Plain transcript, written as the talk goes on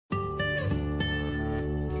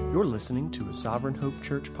You're listening to a Sovereign Hope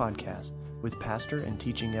Church podcast with pastor and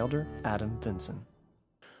teaching elder Adam Vinson.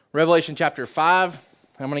 Revelation chapter 5.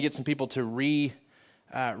 I'm going to get some people to read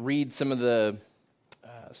some of the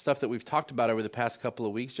stuff that we've talked about over the past couple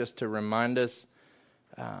of weeks, just to remind us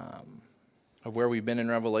of where we've been in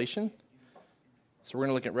Revelation. So we're going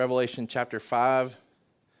to look at Revelation chapter 5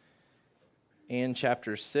 and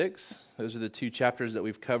chapter 6. Those are the two chapters that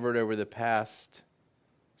we've covered over the past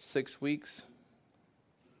 6 weeks.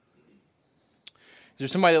 Is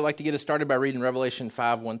there somebody that would like to get us started by reading Revelation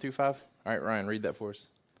 5, 1 through 5? All right, Ryan, read that for us.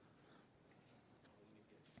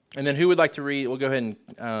 And then who would like to read? We'll go ahead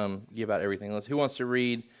and give out everything. Who wants to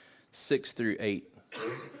read 6 through 8? All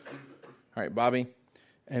right, Bobby.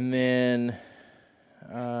 And then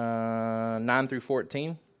 9 through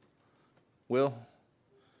 14, Will.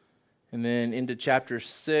 And then into chapter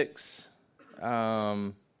 6,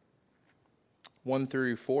 1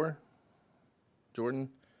 through 4, Jordan.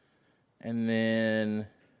 And then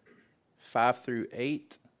 5 through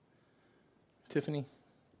 8, Tiffany.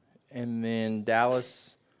 And then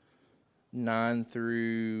Dallas, 9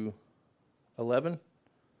 through 11.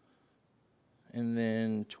 And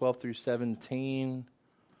then 12 through 17,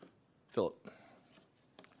 Philip. All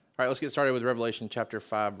right, let's get started with Revelation chapter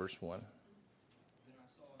 5, verse 1.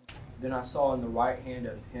 Then I saw in the right hand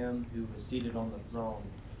of him who was seated on the throne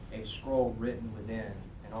a scroll written within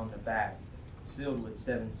and on the back, sealed with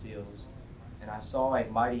 7 seals. And I saw a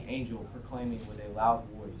mighty angel proclaiming with a loud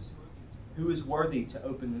voice, "Who is worthy to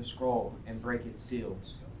open the scroll and break its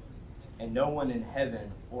seals?" And no one in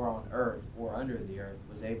heaven or on earth or under the earth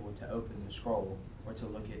was able to open the scroll or to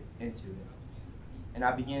look into it. And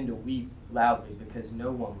I began to weep loudly because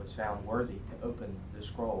no one was found worthy to open the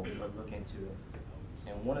scroll or look into it.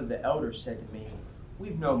 And one of the elders said to me,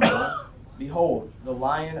 "Weep no more. Behold, the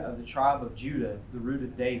Lion of the tribe of Judah, the Root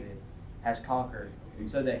of David, has conquered,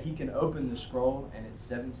 so that he can open the scroll and its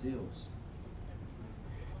 7 seals."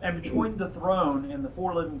 And between the throne and the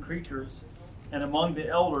 4 living creatures, and among the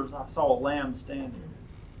elders, I saw a lamb standing,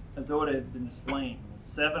 as though it had been slain, with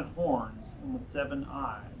 7 horns and with 7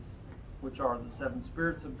 eyes, which are the 7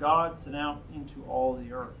 spirits of God sent out into all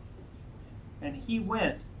the earth. And he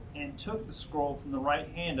went and took the scroll from the right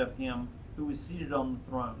hand of him who was seated on the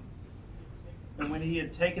throne. And when he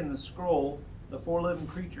had taken the scroll, the 4 living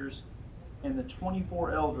creatures and the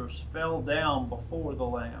 24 elders fell down before the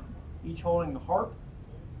Lamb, each holding a harp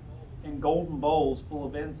and golden bowls full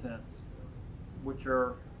of incense, which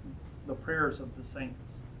are the prayers of the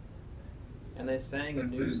saints. And they sang a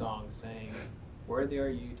new song, saying, "Worthy are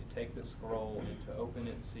you to take the scroll and to open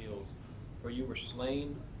its seals, for you were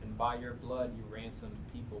slain, and by your blood you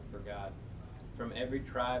ransomed people for God, from every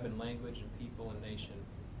tribe and language and people and nation,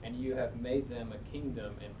 and you have made them a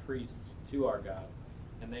kingdom and priests to our God,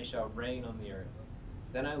 and they shall reign on the earth."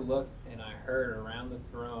 Then I looked, and I heard around the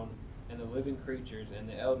throne and the living creatures and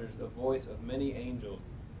the elders the voice of many angels,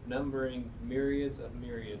 numbering myriads of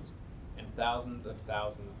myriads and thousands of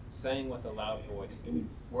thousands, saying with a loud voice,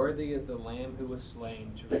 "Worthy is the Lamb who was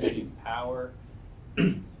slain to receive power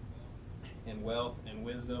and wealth and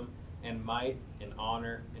wisdom and might and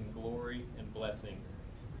honor and glory and blessing."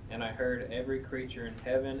 And I heard every creature in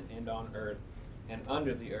heaven and on earth and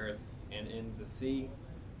under the earth and in the sea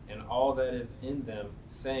and all that is in them,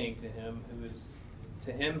 saying to him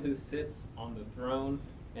who sits on the throne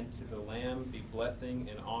and to the Lamb be blessing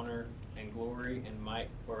and honor and glory and might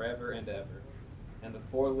forever and ever. And the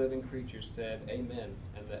 4 living creatures said, "Amen,"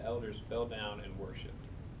 and the elders fell down and worshipped.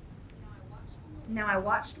 Now I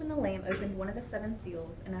watched when the Lamb opened one of the 7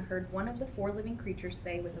 seals, and I heard one of the 4 living creatures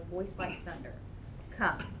say with a voice like thunder,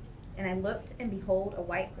 "Come." And I looked, and behold, a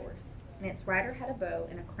white horse, and its rider had a bow,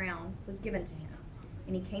 and a crown was given to him.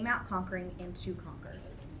 And he came out conquering and to conquer.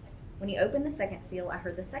 When he opened the 2nd seal, I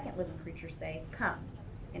heard the 2nd living creature say, "Come."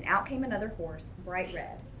 And out came another horse, bright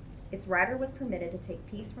red. Its rider was permitted to take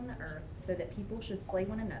peace from the earth, so that people should slay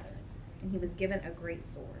one another. And he was given a great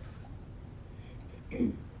sword.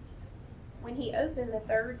 When he opened the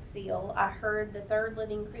 3rd seal, I heard the 3rd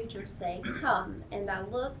living creature say, "Come." And I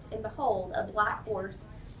looked, and behold, a black horse,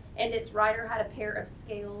 and its rider had a pair of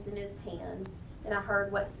scales in his hand. And I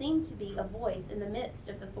heard what seemed to be a voice in the midst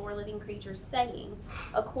of the 4 living creatures saying,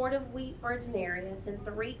 "A quart of wheat for a denarius, and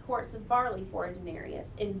 3 quarts of barley for a denarius,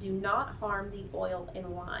 and do not harm the oil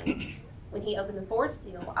and wine." When he opened the 4th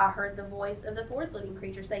seal, I heard the voice of the 4th living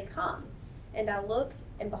creature say, "Come." And I looked,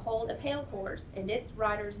 and behold, a pale horse, and its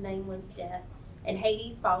rider's name was Death, and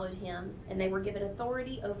Hades followed him, and they were given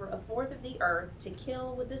authority over 1/4 of the earth to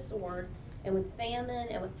kill with the sword, and with famine,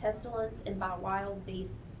 and with pestilence, and by wild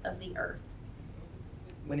beasts of the earth.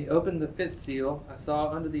 When he opened the fifth seal, I saw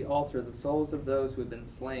under the altar the souls of those who had been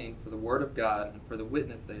slain for the word of God and for the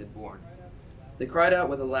witness they had borne. They cried out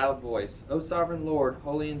with a loud voice, O sovereign Lord,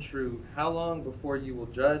 holy and true, how long before you will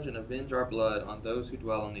judge and avenge our blood on those who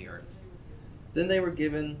dwell on the earth? Then they were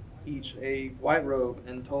given each a white robe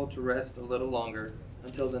and told to rest a little longer,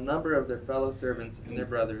 until the number of their fellow servants and their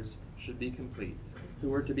brothers should be complete, who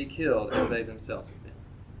were to be killed as they themselves had been.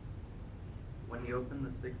 When he opened the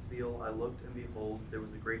sixth seal, I looked, and behold, there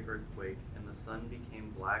was a great earthquake, and the sun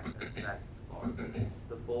became black as sackcloth.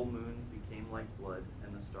 The full moon became like blood,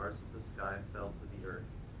 and the stars of the sky fell to the earth,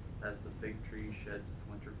 as the fig tree sheds its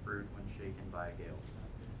winter fruit when shaken by a gale.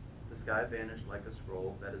 The sky vanished like a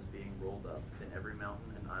scroll that is being rolled up, and every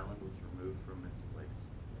mountain and island was removed from its place.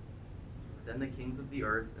 Then the kings of the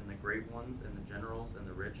earth, and the great ones, and the generals, and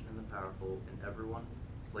the rich, and the powerful, and everyone,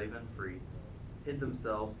 slave and free, hid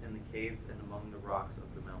themselves in the caves and among the rocks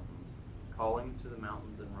of the mountains, calling to the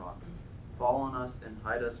mountains and rocks, Fall on us and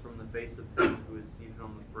hide us from the face of him who is seated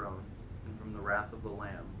on the throne, and from the wrath of the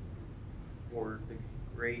Lamb. For the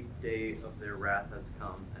great day of their wrath has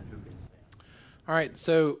come, and who can stand? All right,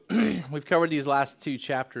 so we've covered these last two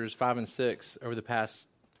chapters, 5 and 6, over the past,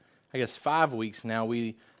 5 weeks now.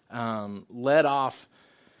 We led off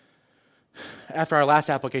after our last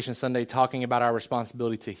application Sunday talking about our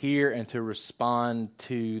responsibility to hear and to respond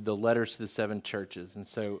to the letters to the 7 churches. And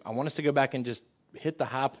so I want us to go back and just hit the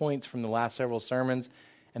high points from the last several sermons,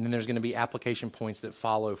 and then there's going to be application points that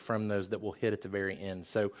follow from those that we'll hit at the very end.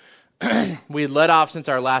 So we had led off since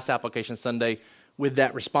our last application Sunday with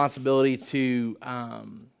that responsibility to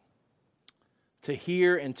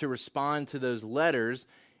hear and to respond to those letters,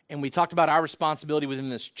 and we talked about our responsibility within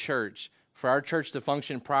this church, for our church to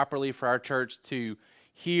function properly, for our church to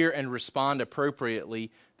hear and respond appropriately,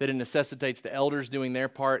 that it necessitates the elders doing their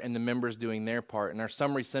part and the members doing their part. And our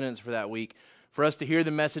summary sentence for that week: for us to hear the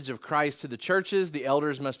message of Christ to the churches, the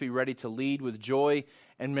elders must be ready to lead with joy,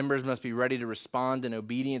 and members must be ready to respond in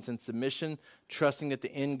obedience and submission, trusting that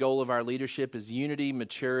the end goal of our leadership is unity,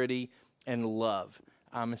 maturity, and love.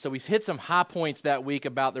 And so we hit some high points that week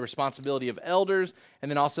about the responsibility of elders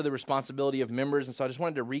and then also the responsibility of members. And so I just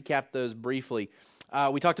wanted to recap those briefly.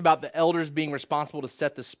 We talked about the elders being responsible to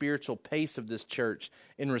set the spiritual pace of this church.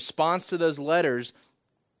 In response to those letters,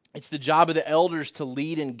 it's the job of the elders to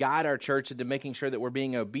lead and guide our church into making sure that we're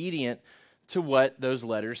being obedient to what those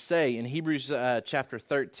letters say. In Hebrews chapter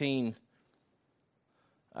 13,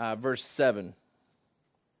 verse 7,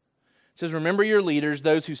 it says, remember your leaders,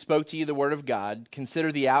 those who spoke to you the word of God.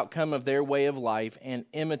 Consider the outcome of their way of life and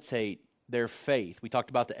imitate their faith. We talked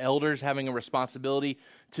about the elders having a responsibility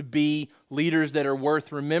to be leaders that are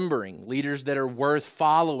worth remembering, leaders that are worth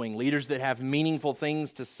following, leaders that have meaningful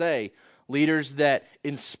things to say, leaders that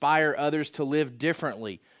inspire others to live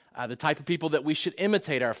differently, the type of people that we should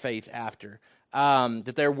imitate our faith after,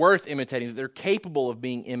 that they're worth imitating, that they're capable of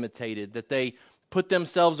being imitated, that they put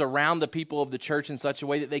themselves around the people of the church in such a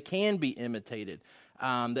way that they can be imitated.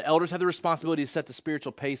 The elders have the responsibility to set the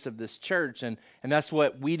spiritual pace of this church, and that's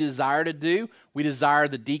what we desire to do. We desire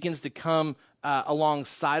the deacons to come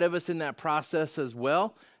alongside of us in that process as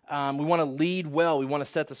well. We want to lead well. We want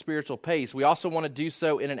to set the spiritual pace. We also want to do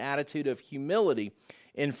so in an attitude of humility.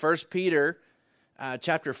 In 1 Peter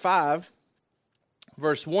chapter 5,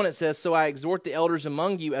 verse 1, it says, so I exhort the elders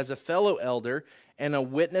among you as a fellow elder and a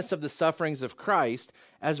witness of the sufferings of Christ,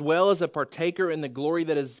 as well as a partaker in the glory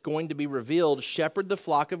that is going to be revealed, shepherd the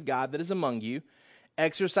flock of God that is among you,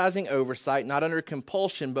 exercising oversight, not under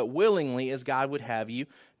compulsion, but willingly, as God would have you,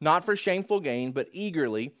 not for shameful gain, but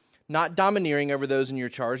eagerly, not domineering over those in your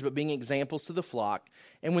charge, but being examples to the flock.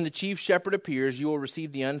 And when the chief shepherd appears, you will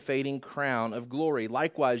receive the unfading crown of glory.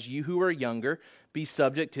 Likewise, you who are younger, be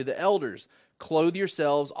subject to the elders. Clothe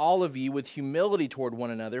yourselves, all of you, with humility toward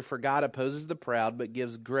one another, for God opposes the proud, but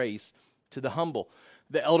gives grace to the humble.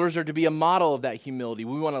 The elders are to be a model of that humility.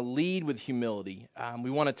 We want to lead with humility.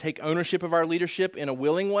 We want to take ownership of our leadership in a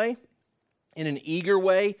willing way, in an eager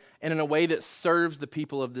way, and in a way that serves the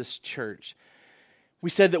people of this church.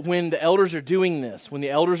 We said that when the elders are doing this, when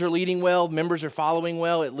the elders are leading well, members are following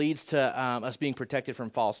well, it leads to us being protected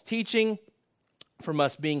from false teaching, from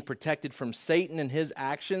us being protected from Satan and his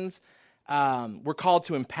actions. We're called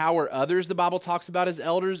to empower others, the Bible talks about as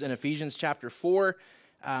elders. In Ephesians chapter 4,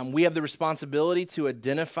 we have the responsibility to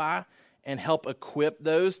identify and help equip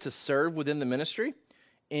those to serve within the ministry.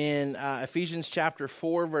 In Ephesians chapter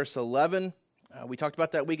 4, verse 11, we talked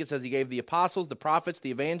about that week. It says he gave the apostles, the prophets,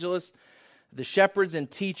 the evangelists, the shepherds, and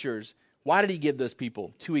teachers. Why did he give those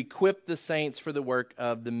people? To equip the saints for the work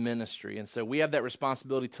of the ministry. And so we have that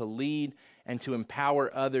responsibility to lead and to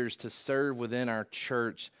empower others to serve within our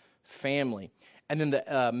church family. And then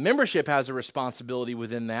the membership has a responsibility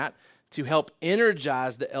within that to help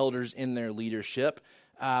energize the elders in their leadership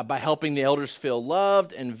by helping the elders feel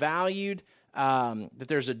loved and valued, that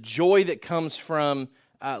there's a joy that comes from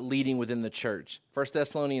leading within the church. 1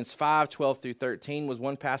 Thessalonians 5, 12 through 13 was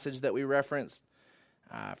one passage that we referenced.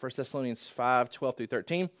 1 Thessalonians 5, 12 through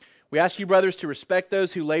 13. We ask you, brothers, to respect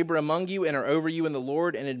those who labor among you and are over you in the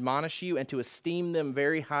Lord and admonish you, and to esteem them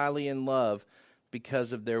very highly in love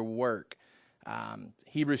because of their work.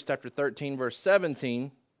 Hebrews chapter 13, verse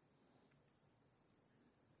 17.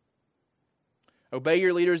 Obey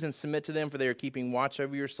your leaders and submit to them, for they are keeping watch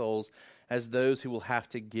over your souls as those who will have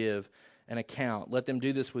to give an account. Let them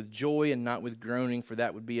do this with joy and not with groaning, for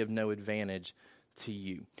that would be of no advantage to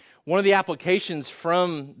you. One of the applications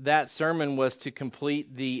from that sermon was to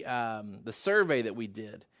complete the survey that we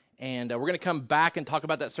did. And we're going to come back and talk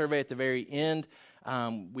about that survey at the very end.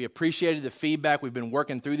 We appreciated the feedback. We've been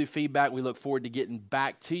working through the feedback. We look forward to getting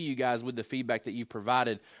back to you guys with the feedback that you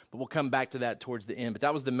provided, but we'll come back to that towards the end. But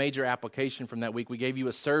that was the major application from that week. We gave you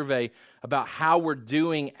a survey about how we're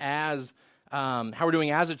doing as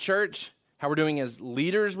a church, how we're doing as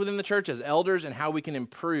leaders within the church, as elders, and how we can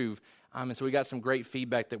improve. And so we got some great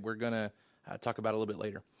feedback that we're going to talk about a little bit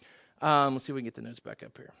later. Let's see if we can get the notes back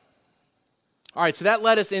up here. All right, so that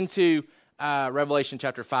led us into Revelation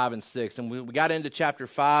chapter 5 and 6. And we got into chapter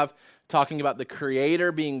 5 talking about the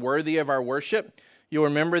Creator being worthy of our worship. You'll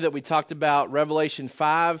remember that we talked about Revelation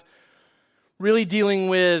 5 really dealing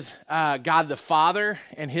with God the Father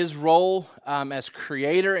and his role as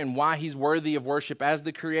Creator and why he's worthy of worship as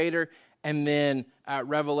the Creator. And then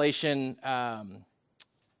Revelation, let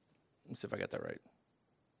me see if I got that right.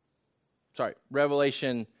 Sorry,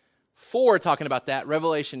 Revelation 4 talking about that.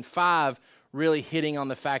 Revelation 5 really hitting on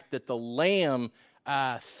the fact that the Lamb,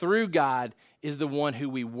 through God, is the one who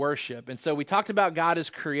we worship. And so we talked about God as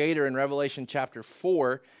Creator in Revelation chapter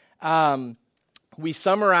 4. We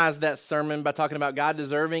summarized that sermon by talking about God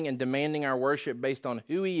deserving and demanding our worship based on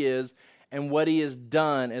who he is and what he has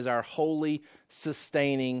done as our holy,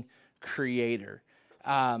 sustaining Creator.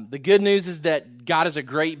 The good news is that God is a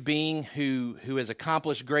great being who has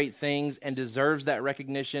accomplished great things and deserves that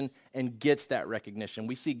recognition and gets that recognition.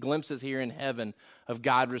 We see glimpses here in heaven of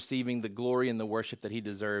God receiving the glory and the worship that he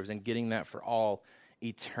deserves and getting that for all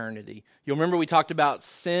eternity. You'll remember we talked about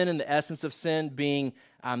sin and the essence of sin being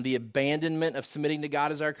the abandonment of submitting to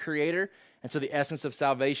God as our Creator. And so the essence of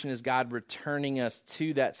salvation is God returning us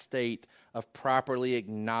to that state of properly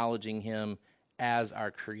acknowledging him as our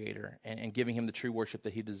Creator and giving him the true worship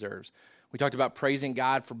that he deserves. We talked about praising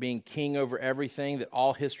God for being king over everything, that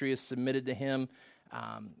all history is submitted to him.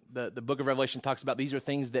 The book of Revelation talks about these are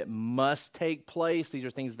things that must take place. These are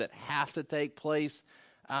things that have to take place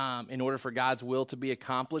in order for God's will to be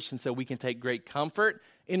accomplished. And so we can take great comfort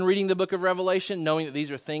in reading the book of Revelation, knowing that these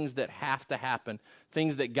are things that have to happen,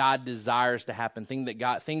 things that God desires to happen, things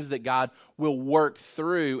that God will work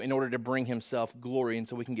through in order to bring himself glory. And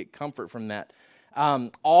so we can get comfort from that.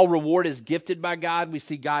 All reward is gifted by God. We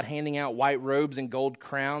see God handing out white robes and gold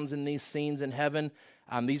crowns in these scenes in heaven.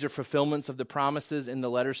 These are fulfillments of the promises in the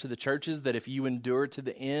letters to the churches that if you endure to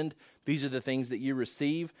the end, these are the things that you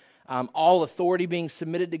receive. All authority being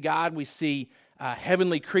submitted to God. We see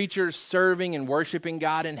heavenly creatures serving and worshiping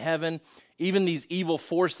God in heaven. Even these evil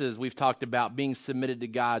forces we've talked about being submitted to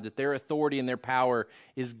God, that their authority and their power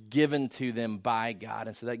is given to them by God.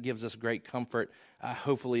 And so that gives us great comfort,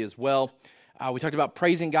 hopefully as well. We talked about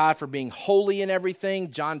praising God for being holy in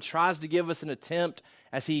everything. John tries to give us an attempt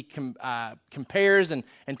as he compares and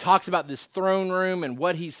talks about this throne room and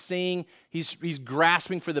what he's seeing. He's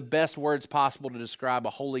grasping for the best words possible to describe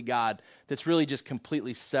a holy God that's really just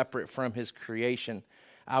completely separate from his creation.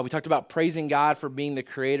 We talked about praising God for being the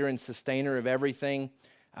creator and sustainer of everything.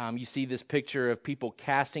 You see this picture of people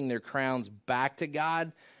casting their crowns back to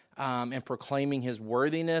God and proclaiming his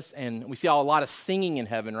worthiness. And we see a lot of singing in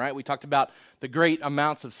heaven, right? We talked about the great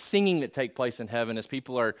amounts of singing that take place in heaven as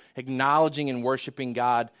people are acknowledging and worshiping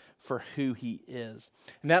God for who he is.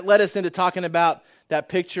 And that led us into talking about that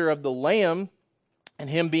picture of the Lamb and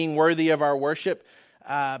him being worthy of our worship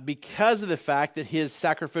because of the fact that his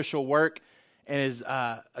sacrificial work is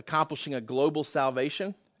accomplishing a global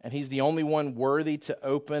salvation, and he's the only one worthy to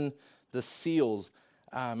open the seals.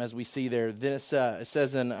 As we see there. Then it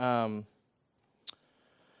says in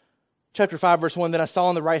chapter 5, verse 1, "Then I saw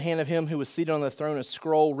on the right hand of him who was seated on the throne a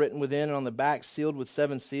scroll written within and on the back sealed with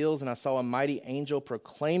 7 seals. And I saw a mighty angel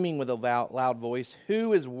proclaiming with a loud voice,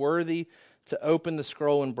 'Who is worthy to open the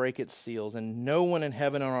scroll and break its seals?' And no one in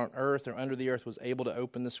heaven or on earth or under the earth was able to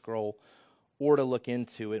open the scroll or to look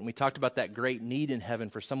into it." And we talked about that great need in heaven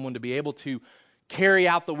for someone to be able to carry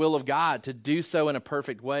out the will of God, to do so in a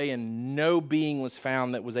perfect way, and no being was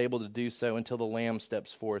found that was able to do so until the Lamb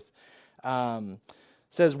steps forth.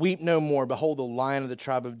 Says, weep no more. Behold, the Lion of the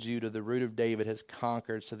tribe of Judah, the Root of David, has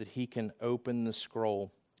conquered so that he can open the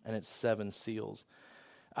scroll and its 7 seals.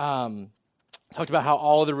 Talked about how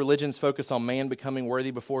all of the religions focus on man becoming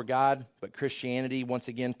worthy before God, but Christianity once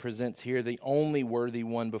again presents here the only worthy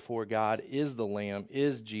one before God is the Lamb,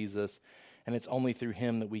 is Jesus, and it's only through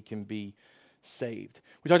him that we can be saved.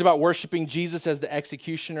 We talked about worshiping Jesus as the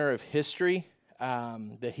executioner of history,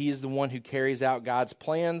 that he is the one who carries out God's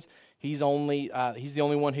plans. He's the only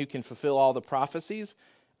one who can fulfill all the prophecies.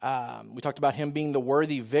 We talked about him being the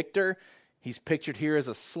worthy victor. He's pictured here as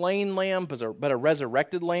a slain lamb, but a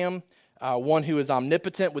resurrected lamb, one who is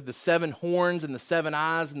omnipotent with the 7 horns and the 7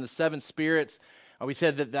 eyes and the 7 spirits. We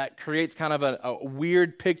said that creates kind of a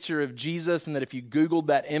weird picture of Jesus, and that if you Googled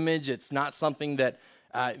that image, it's not something that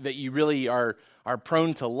you really are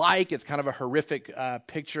prone to like. It's kind of a horrific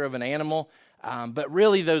picture of an animal. But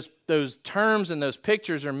really those terms and those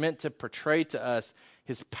pictures are meant to portray to us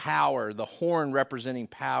his power, the horn representing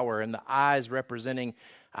power, and the eyes representing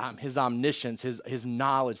his omniscience, his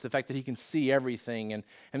knowledge, the fact that he can see everything, and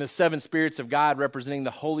the 7 spirits of God representing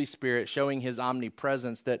the Holy Spirit, showing his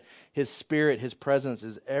omnipresence, that his spirit, his presence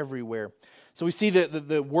is everywhere. So we see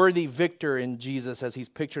the worthy victor in Jesus as he's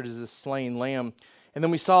pictured as this slain lamb. And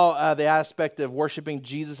then we saw the aspect of worshiping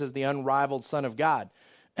Jesus as the unrivaled Son of God.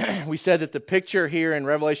 We said that the picture here in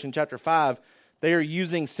Revelation chapter 5, they are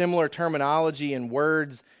using similar terminology and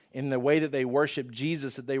words in the way that they worship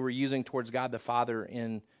Jesus that they were using towards God the Father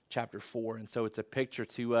in chapter 4. And so it's a picture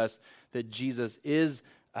to us that Jesus is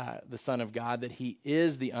the Son of God, that he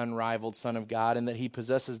is the unrivaled Son of God, and that he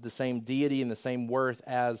possesses the same deity and the same worth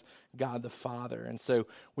as God the Father. And so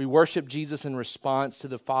we worship Jesus in response to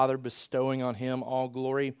the Father bestowing on him all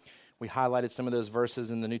glory. We highlighted some of those verses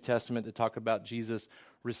in the New Testament that talk about Jesus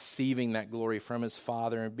receiving that glory from his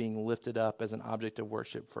Father and being lifted up as an object of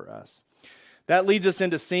worship for us. That leads us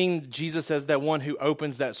into seeing Jesus as that one who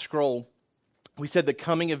opens that scroll. We said the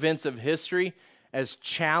coming events of history, as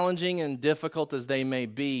challenging and difficult as they may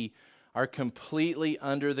be, are completely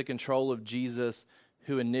under the control of Jesus,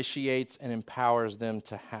 who initiates and empowers them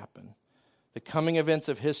to happen. The coming events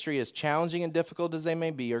of history, as challenging and difficult as they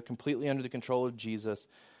may be, are completely under the control of Jesus,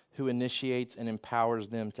 who initiates and empowers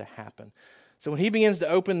them to happen. So when he begins to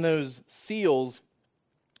open those seals,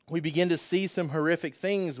 we begin to see some horrific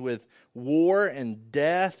things with war and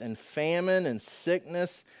death and famine and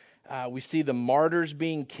sickness. We see the martyrs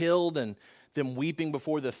being killed and them weeping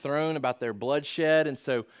before the throne about their bloodshed. And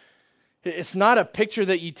so it's not a picture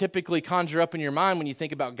that you typically conjure up in your mind when you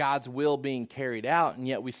think about God's will being carried out. And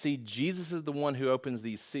yet we see Jesus is the one who opens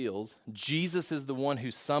these seals. Jesus is the one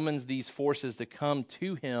who summons these forces to come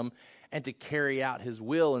to him and to carry out his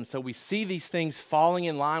will. And so we see these things falling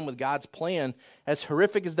in line with God's plan. As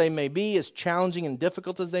horrific as they may be, as challenging and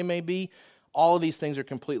difficult as they may be, all of these things are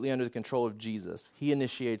completely under the control of Jesus. He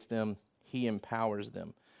initiates them. He empowers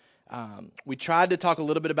them. We tried to talk a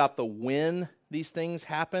little bit about the when these things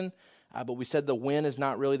happen, but we said the when is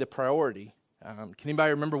not really the priority. Can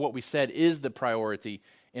anybody remember what we said is the priority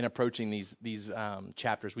in approaching these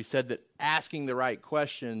chapters? We said that asking the right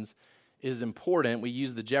questions is important. We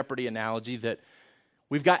use the Jeopardy analogy that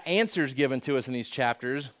we've got answers given to us in these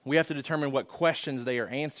chapters. We have to determine what questions they are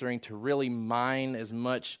answering to really mine as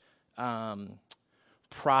much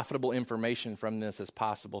profitable information from this as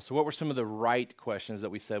possible. So what were some of the right questions that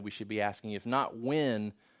we said we should be asking? If not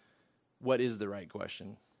when, what is the right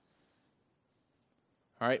question?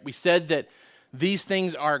 All right, we said that these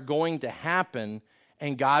things are going to happen,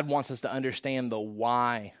 and God wants us to understand the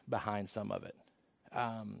why behind some of it.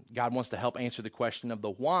 God wants to help answer the question of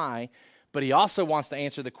the why, but he also wants to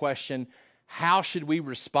answer the question, how should we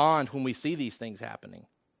respond when we see these things happening?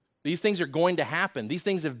 These things are going to happen. These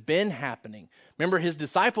things have been happening. Remember, his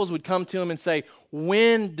disciples would come to him and say,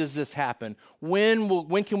 when does this happen?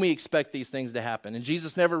 When can we expect these things to happen? And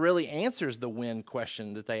Jesus never really answers the when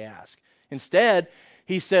question that they ask. Instead,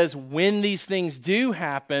 he says when these things do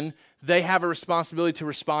happen, they have a responsibility to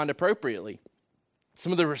respond appropriately.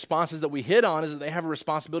 Some of the responses that we hit on is that they have a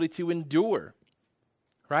responsibility to endure,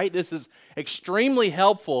 right? This is extremely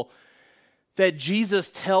helpful that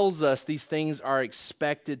Jesus tells us these things are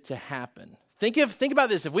expected to happen. Think about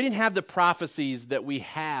this. If we didn't have the prophecies that we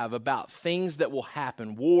have about things that will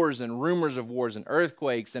happen, wars and rumors of wars and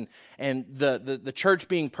earthquakes and the church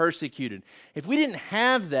being persecuted, if we didn't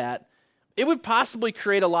have that, it would possibly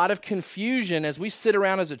create a lot of confusion as we sit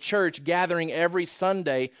around as a church gathering every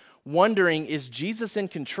Sunday wondering, is Jesus in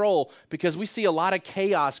control? Because we see a lot of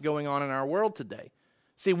chaos going on in our world today.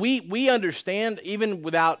 See, we understand, even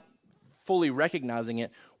without fully recognizing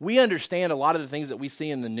it, we understand a lot of the things that we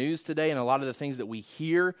see in the news today and a lot of the things that we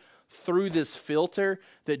hear through this filter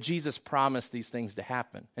that Jesus promised these things to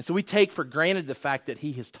happen. And so we take for granted the fact that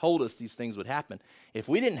he has told us these things would happen. If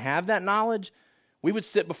we didn't have that knowledge, we would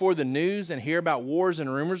sit before the news and hear about wars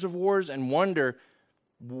and rumors of wars and wonder,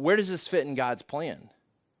 where does this fit in God's plan?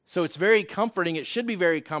 So it's very comforting. It should be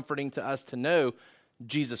very comforting to us to know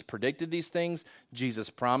Jesus predicted these things, Jesus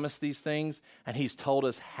promised these things, and he's told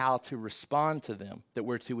us how to respond to them, that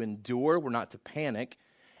we're to endure, we're not to panic.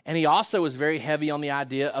 And he also is very heavy on the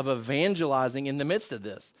idea of evangelizing in the midst of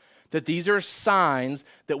this, that these are signs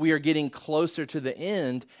that we are getting closer to the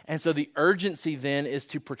end, and so the urgency then is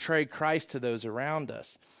to portray Christ to those around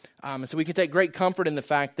us. And so we can take great comfort in the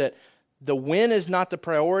fact that the when is not the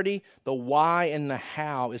priority, the why and the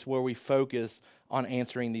how is where we focus on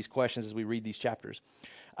answering these questions as we read these chapters.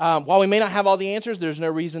 While we may not have all the answers, there's no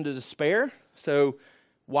reason to despair. So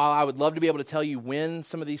while I would love to be able to tell you when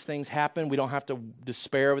some of these things happen, we don't have to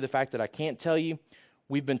despair over the fact that I can't tell you.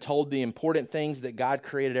 We've been told the important things, that God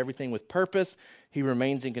created everything with purpose. He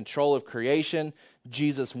remains in control of creation.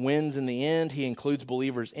 Jesus wins in the end. He includes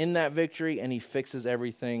believers in that victory, and he fixes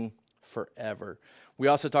everything forever. We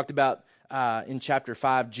also talked about in chapter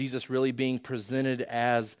 5, Jesus really being presented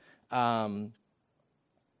as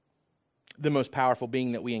the most powerful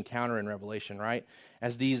being that we encounter in Revelation, right?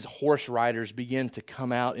 As these horse riders begin to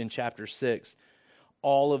come out in chapter 6,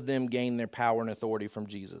 all of them gain their power and authority from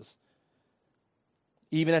Jesus.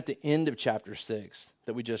 Even at the end of chapter 6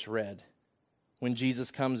 that we just read, when Jesus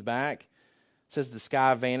comes back, it says the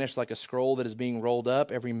sky vanished like a scroll that is being rolled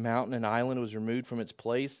up. Every mountain and island was removed from its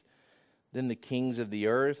place. Then the kings of the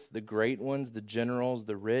earth, the great ones, the generals,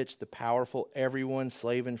 the rich, the powerful, everyone,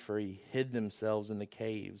 slave and free, hid themselves in the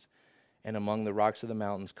caves and among the rocks of the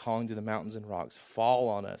mountains, calling to the mountains and rocks, fall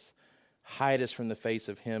on us, hide us from the face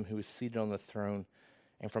of him who is seated on the throne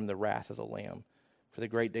and from the wrath of the Lamb. For the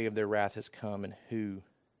great day of their wrath has come, and who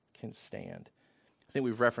can stand? I think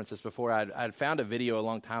we've referenced this before. I'd found a video a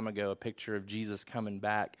long time ago, a picture of Jesus coming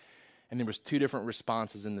back, and there was two different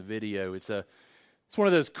responses in the video. It's one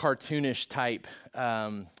of those cartoonish type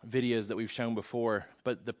videos that we've shown before,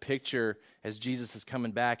 but the picture as Jesus is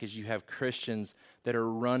coming back is you have Christians that are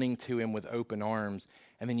running to him with open arms,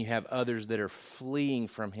 and then you have others that are fleeing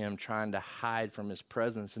from him, trying to hide from his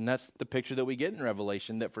presence. And that's the picture that we get in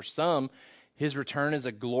Revelation, that for some, his return is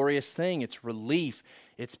a glorious thing. It's relief,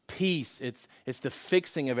 it's peace, it's the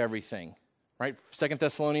fixing of everything. Right? 2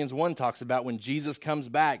 Thessalonians 1 talks about when Jesus comes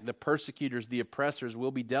back, the persecutors, the oppressors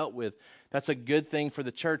will be dealt with. That's a good thing for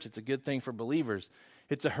the church. It's a good thing for believers.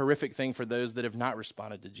 It's a horrific thing for those that have not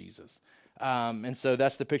responded to Jesus. And so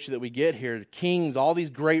that's the picture that we get here. Kings, all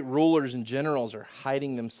these great rulers and generals are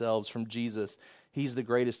hiding themselves from Jesus. He's the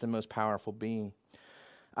greatest and most powerful being.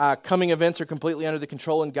 Coming events are completely under the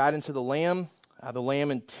control and guidance of the Lamb. The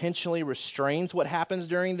Lamb intentionally restrains what happens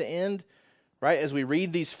during the end. Right? As we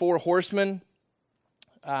read these four horsemen,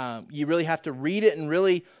 you really have to read it and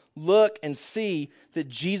really look and see that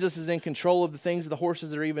Jesus is in control of the things the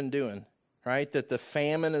horses are even doing, right? That the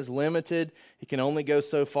famine is limited. It can only go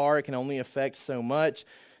so far. It can only affect so much.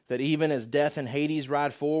 That even as death and Hades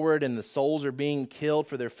ride forward and the souls are being killed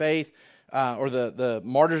for their faith, or the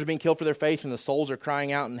martyrs are being killed for their faith and the souls are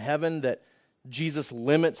crying out in heaven, that Jesus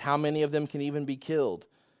limits how many of them can even be killed.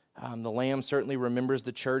 The Lamb certainly remembers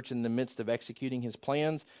the church in the midst of executing his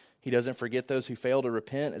plans. He doesn't forget those who fail to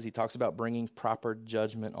repent, as he talks about bringing proper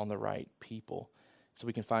judgment on the right people. So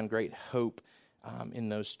we can find great hope in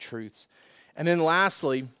those truths. And then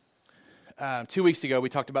lastly, 2 weeks ago, we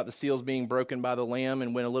talked about the seals being broken by the Lamb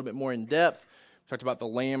and went a little bit more in depth. We talked about the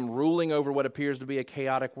Lamb ruling over what appears to be a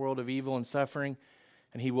chaotic world of evil and suffering,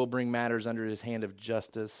 and he will bring matters under his hand of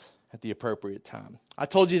justice at the appropriate time. I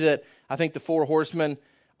told you that I think the four horsemen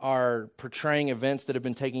are portraying events that have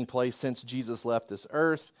been taking place since Jesus left this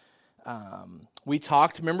earth. We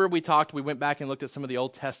went back and looked at some of the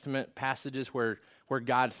Old Testament passages where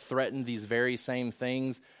God threatened these very same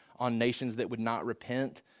things on nations that would not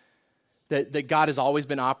repent. That God has always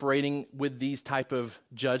been operating with these type of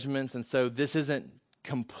judgments, and so this isn't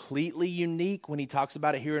completely unique when he talks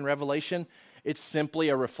about it here in Revelation. It's simply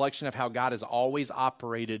a reflection of how God has always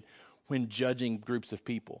operated when judging groups of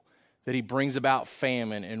people. That he brings about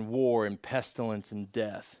famine and war and pestilence and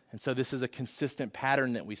death. And so this is a consistent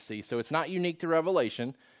pattern that we see. So it's not unique to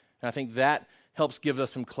Revelation. And I think that helps give us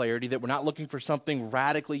some clarity that we're not looking for something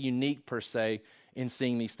radically unique per se in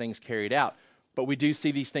seeing these things carried out. But we do see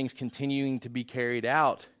these things continuing to be carried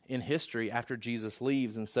out in history after Jesus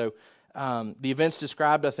leaves. And so the events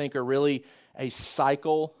described, I think, are really a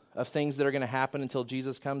cycle of things that are going to happen until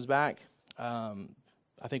Jesus comes back.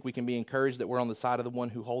 I think we can be encouraged that we're on the side of the one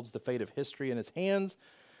who holds the fate of history in his hands.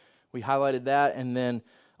 We highlighted that, and then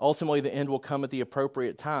ultimately the end will come at the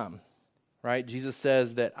appropriate time, right? Jesus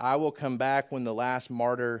says that I will come back when the last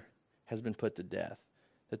martyr has been put to death,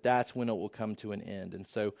 that's when it will come to an end. And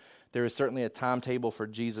so there is certainly a timetable for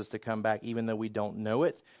Jesus to come back, even though we don't know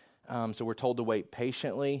it. So we're told to wait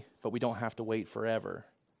patiently, but we don't have to wait forever.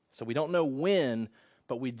 So we don't know when,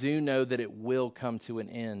 but we do know that it will come to an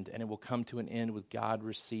end, and it will come to an end with God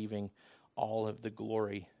receiving all of the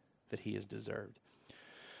glory that he has deserved.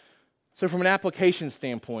 So from an application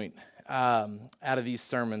standpoint, out of these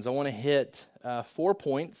sermons, I want to hit 4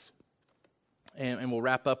 points, and we'll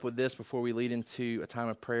wrap up with this before we lead into a time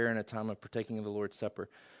of prayer and a time of partaking of the Lord's Supper.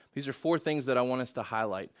 These are 4 things that I want us to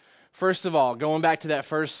highlight. First of all, going back to that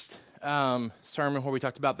first sermon where we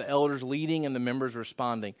talked about the elders leading and the members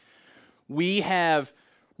responding, we have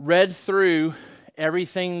read through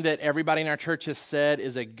everything that everybody in our church has said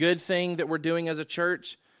is a good thing that we're doing as a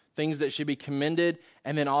church, things that should be commended,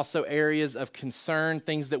 and then also areas of concern,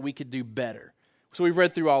 things that we could do better. So we've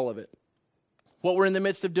read through all of it. What we're in the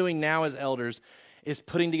midst of doing now as elders is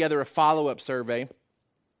putting together a follow-up survey,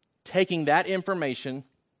 taking that information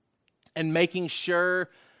and making sure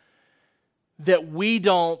that we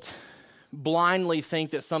don't blindly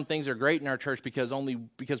think that some things are great in our church because 1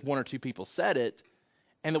 or 2 people said it,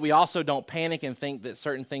 and that we also don't panic and think that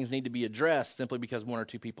certain things need to be addressed simply because 1 or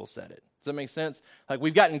 2 people said it. Does that make sense? Like,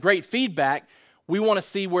 we've gotten great feedback. We want to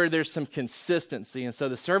see where there's some consistency. And so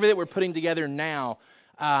the survey that we're putting together now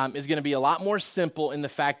is going to be a lot more simple in the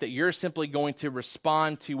fact that you're simply going to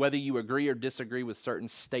respond to whether you agree or disagree with certain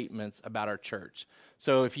statements about our church.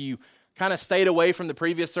 So if you kind of stayed away from the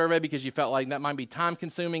previous survey because you felt like that might be time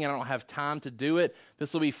consuming and I don't have time to do it,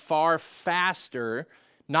 this will be far faster,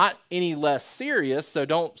 not any less serious, so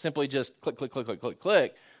don't simply just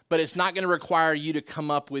click, but it's not going to require you to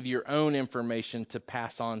come up with your own information to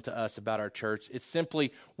pass on to us about our church. It's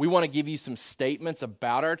simply, we want to give you some statements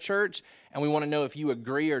about our church, and we want to know if you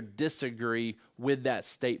agree or disagree with that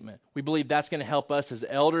statement. We believe that's going to help us as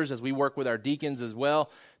elders, as we work with our deacons as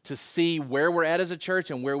well, to see where we're at as a church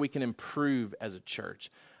and where we can improve as a church.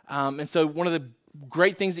 And so one of the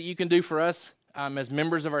great things that you can do for us as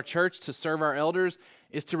members of our church to serve our elders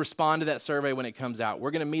is to respond to that survey when it comes out.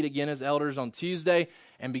 We're going to meet again as elders on Tuesday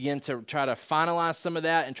and begin to try to finalize some of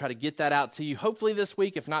that and try to get that out to you, hopefully this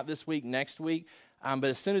week, if not this week, next week. But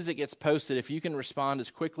as soon as it gets posted, if you can respond as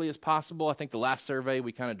quickly as possible. I think the last survey,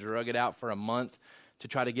 we kind of drug it out for a month to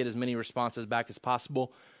try to get as many responses back as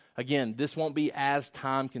possible. Again, this won't be as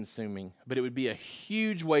time-consuming, but it would be a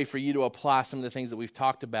huge way for you to apply some of the things that we've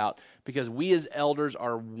talked about, because we as elders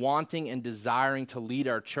are wanting and desiring to lead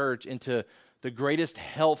our church into the greatest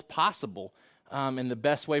health possible. And the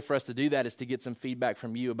best way for us to do that is to get some feedback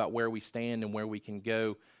from you about where we stand and where we can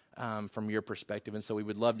go from your perspective. And so we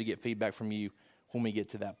would love to get feedback from you when we get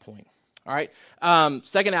to that point. All right.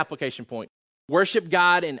 Second application point. Worship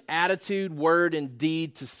God in attitude, word, and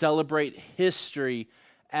deed to celebrate history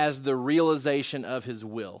as the realization of his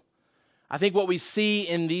will. I think what we see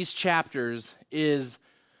in these chapters is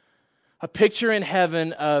a picture in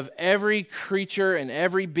heaven of every creature and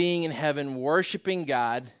every being in heaven worshiping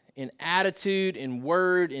God in attitude, in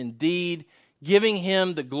word, in deed, giving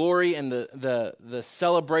him the glory and the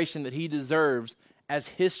celebration that he deserves as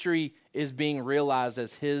history is being realized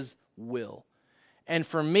as his will. And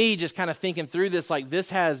for me, just kind of thinking through this, like,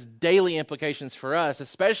 this has daily implications for us,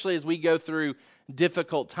 especially as we go through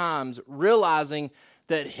difficult times, realizing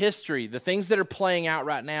that history, the things that are playing out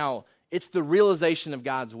right now, it's the realization of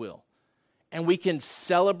God's will. And we can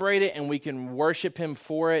celebrate it and we can worship him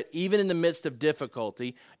for it, even in the midst of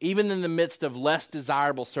difficulty, even in the midst of less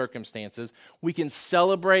desirable circumstances. We can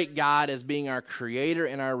celebrate God as being our creator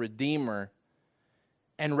and our redeemer,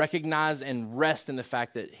 and recognize and rest in the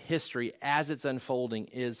fact that history, as it's unfolding,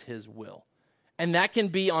 is his will. And that can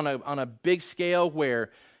be on a big scale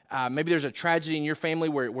where maybe there's a tragedy in your family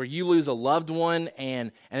where you lose a loved one,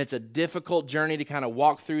 and it's a difficult journey to kind of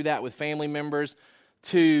walk through that with family members,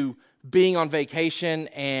 to being on vacation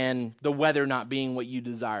and the weather not being what you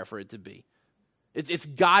desire for it to be. It's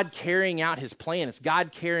God carrying out his plan. It's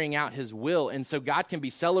God carrying out his will. And so God can be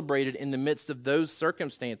celebrated in the midst of those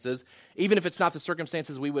circumstances, even if it's not the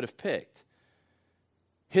circumstances we would have picked.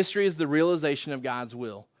 History is the realization of God's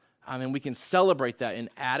will. And we can celebrate that in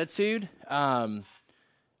attitude. I'm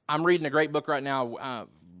reading a great book right now.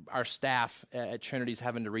 Our staff at Trinity is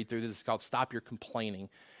having to read through this. It's called Stop Your Complaining.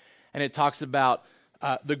 And it talks about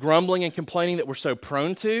the grumbling and complaining that we're so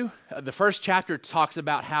prone to. The first chapter talks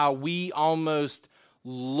about how we almost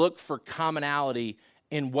look for commonality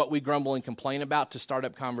in what we grumble and complain about to start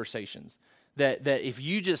up conversations. That if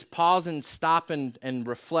you just pause and stop and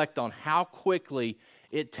reflect on how quickly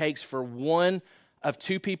it takes for one of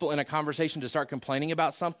two people in a conversation to start complaining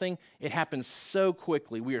about something, it happens so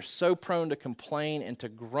quickly. We are so prone to complain and to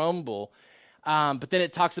grumble. But then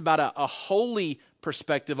it talks about a holy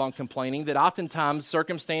perspective on complaining, that oftentimes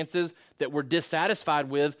circumstances that we're dissatisfied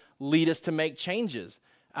with lead us to make changes.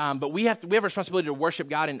 But we have a responsibility to worship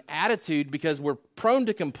God in attitude, because we're prone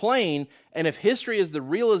to complain. And if history is the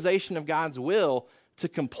realization of God's will, to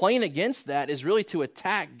complain against that is really to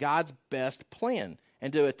attack God's best plan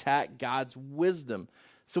and to attack God's wisdom.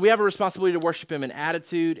 So we have a responsibility to worship him in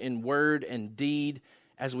attitude, in word, and deed,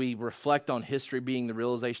 as we reflect on history being the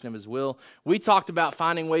realization of his will. We talked about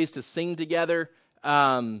finding ways to sing together.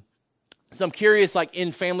 So I'm curious, like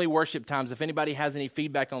in family worship times, if anybody has any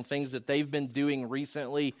feedback on things that they've been doing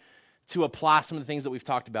recently to apply some of the things that we've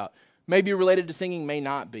talked about. Maybe related to singing, may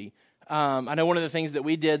not be. I know one of the things that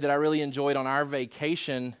we did that I really enjoyed on our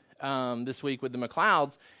vacation this week with the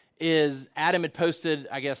McLeods is Adam had posted,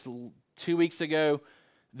 I guess, 2 weeks ago,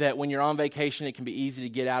 that when you're on vacation, it can be easy to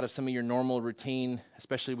get out of some of your normal routine,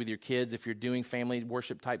 especially with your kids if you're doing family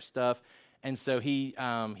worship type stuff. And so he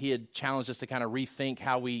had challenged us to kind of rethink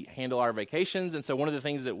how we handle our vacations. And so one of the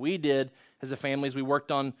things that we did as a family is we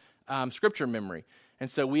worked on scripture memory.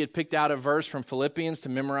 And so we had picked out a verse from Philippians to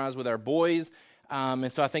memorize with our boys.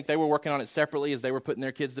 And so I think they were working on it separately as they were putting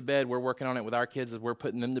their kids to bed. We're working on it with our kids as we're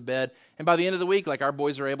putting them to bed. And by the end of the week, like, our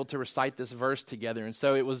boys are able to recite this verse together. And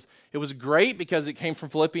so it was great because it came from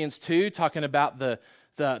Philippians 2, talking about the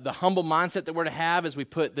humble mindset that we're to have as we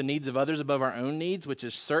put the needs of others above our own needs, which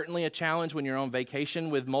is certainly a challenge when you're on vacation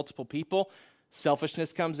with multiple people.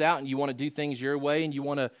 Selfishness comes out and you want to do things your way and you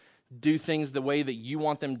want to do things the way that you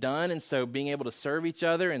want them done. And so being able to serve each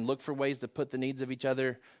other and look for ways to put the needs of each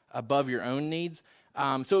other above your own needs.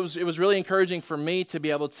 So it was really encouraging for me to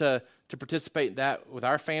be able to participate in that with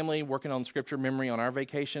our family, working on scripture memory on our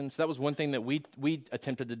vacation. So that was one thing that we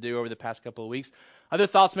attempted to do over the past couple of weeks. Other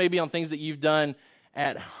thoughts maybe on things that you've done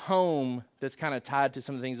at home that's kind of tied to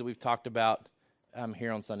some of the things that we've talked about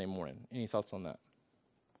here on Sunday morning. Any thoughts on that?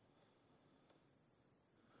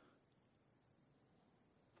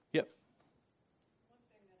 Yep.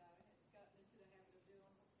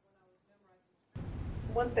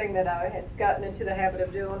 One thing that I had gotten into the habit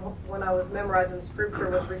of doing when I was memorizing scripture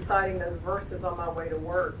was reciting those verses on my way to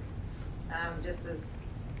work, just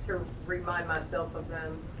to remind myself of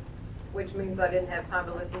them, which means I didn't have time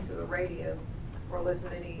to listen to the radio or listen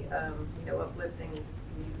to any uplifting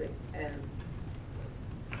music. And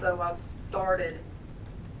so I've started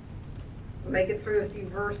making through a few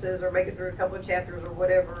verses or making through a couple of chapters or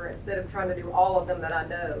whatever, instead of trying to do all of them that I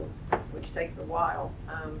know, which takes a while.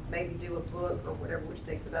 Maybe do a book or whatever, which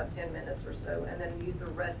takes about 10 minutes or so, and then use the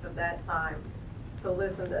rest of that time to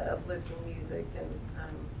listen to uplifting music and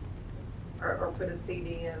or put a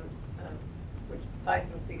CD in, which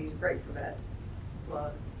Tyson's CD is great for that.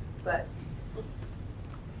 Plug.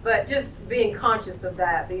 But just being conscious of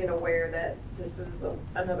that, being aware that this is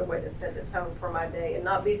another way to set the tone for my day, and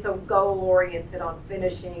not be so goal-oriented on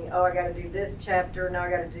finishing, I got to do this chapter, now I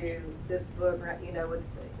got to do this book.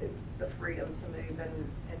 It's the freedom to move and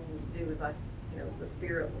do as as the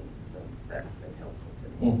Spirit leads. So that's been helpful to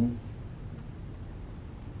me.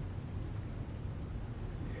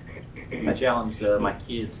 Mm-hmm. I challenged my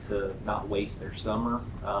kids to not waste their summer.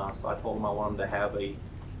 So I told them I want them to have a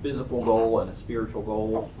physical goal and a spiritual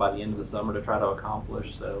goal by the end of the summer to try to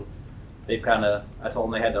accomplish. So I told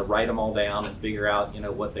them they had to write them all down and figure out,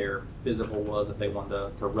 what their physical was if they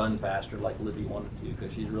wanted to run faster like Libby wanted to,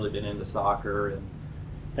 because she's really been into soccer. And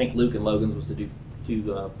I think Luke and Logan's was to do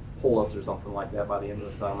pull-ups or something like that by the end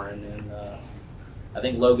of the summer. And then I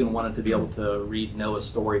think Logan wanted to be able to read Noah's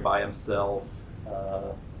story by himself.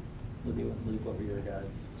 Libby and Luke, what were your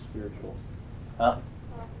guys' spirituals? Huh?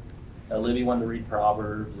 Libby wanted to read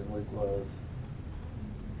Proverbs, and Luke was.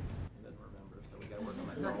 He doesn't remember, so we got to work on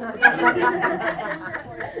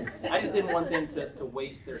that. I just didn't want them to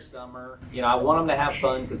waste their summer. I want them to have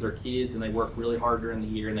fun because they're kids and they work really hard during the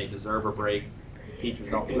year and they deserve a break. Teachers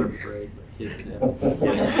don't deserve a break, but kids do.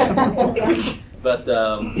 But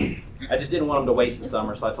I just didn't want them to waste the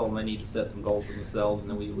summer, so I told them they need to set some goals for themselves, and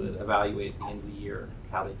then we would evaluate at the end of the year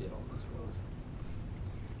how they did on those goals.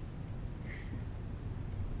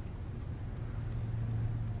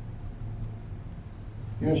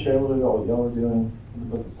 You want to share a little bit about what y'all were doing in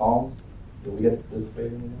the book of Psalms? Did we get to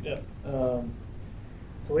participate in that? Yeah. So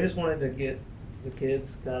we just wanted to get the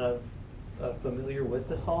kids kind of familiar with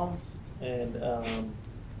the Psalms. And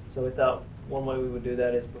so we thought one way we would do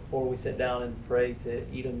that is before we sit down and pray to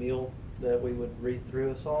eat a meal that we would read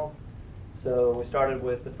through a psalm. So we started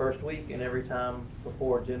with the first week, and every time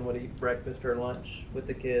before Jen would eat breakfast or lunch with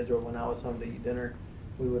the kids, or when I was home to eat dinner,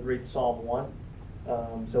 we would read Psalm 1.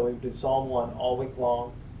 So we would do Psalm 1 all week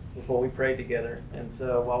long before we prayed together. And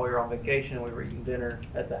so while we were on vacation and we were eating dinner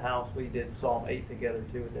at the house, we did Psalm 8 together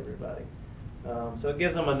too with everybody. So it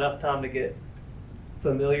gives them enough time to get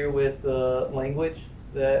familiar with the language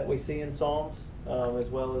that we see in Psalms, as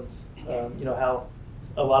well as how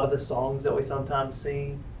a lot of the songs that we sometimes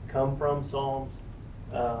sing come from Psalms.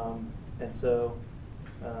 And so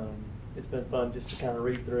it's been fun just to kind of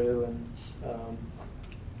read through, and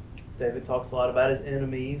David talks a lot about his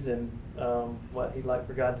enemies and what he'd like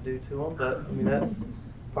for God to do to them, but I mean that's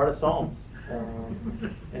part of Psalms.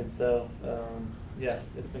 And so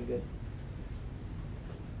it's been good.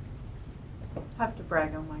 I have to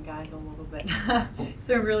brag on my guys a little bit.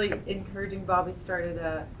 So really encouraging. Bobby started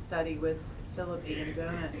a study with Philip and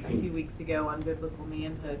Jonah a few weeks ago on biblical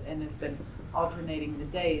manhood, and has been alternating the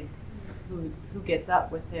days who gets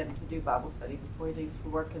up with him to do Bible study before he leaves for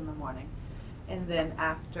work in the morning. And then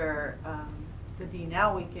after the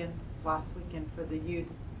D-Now weekend, last weekend for the youth,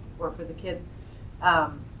 or for the kids,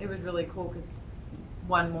 it was really cool because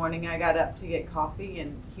one morning I got up to get coffee,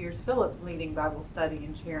 and here's Philip leading Bible study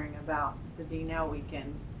and sharing about the D-Now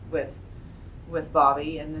weekend with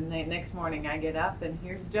Bobby, and then the next morning I get up and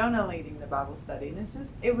here's Jonah leading the Bible study, and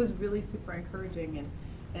it was really super encouraging,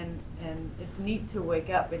 and it's neat to wake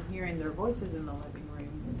up and hearing their voices in the living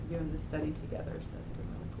room doing the study together. So it's been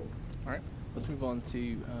really cool. All right, let's move on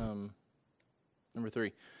to number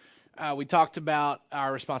 3. We talked about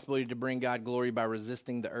our responsibility to bring God glory by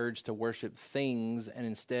resisting the urge to worship things and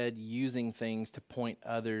instead using things to point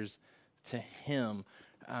others to Him.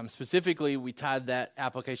 Specifically, we tied that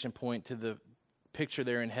application point to the picture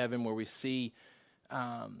there in heaven where we see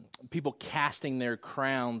people casting their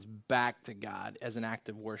crowns back to God as an act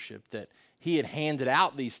of worship, that He had handed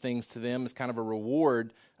out these things to them as kind of a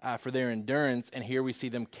reward for their endurance, and here we see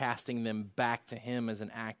them casting them back to Him as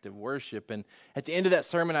an act of worship. And at the end of that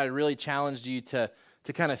sermon, I really challenged you to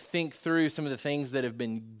kind of think through some of the things that have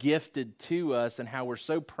been gifted to us and how we're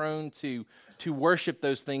so prone to worship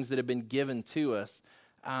those things that have been given to us.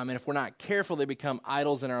 And if we're not careful, they become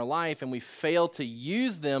idols in our life, and we fail to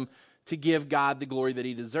use them to give God the glory that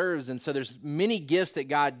He deserves. And so there's many gifts that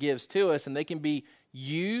God gives to us, and they can be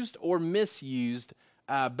used or misused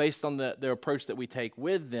based on the approach that we take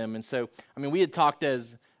with them. And so, I mean, we had talked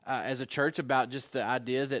as a church about just the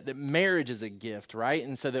idea that marriage is a gift, right?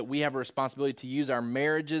 And so that we have a responsibility to use our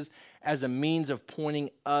marriages as a means of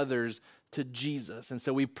pointing others to Jesus. And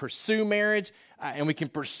so we pursue marriage, and we can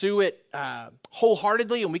pursue it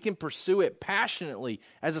wholeheartedly, and we can pursue it passionately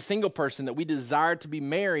as a single person, that we desire to be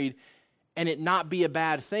married, and it not be a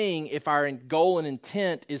bad thing if our goal and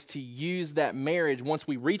intent is to use that marriage once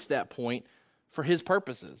we reach that point for His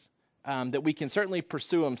purposes. That we can certainly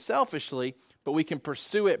pursue them selfishly, but we can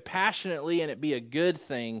pursue it passionately, and it be a good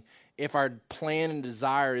thing if our plan and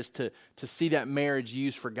desire is to see that marriage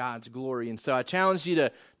used for God's glory. And so I challenge you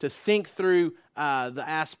to think through the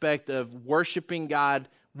aspect of worshiping God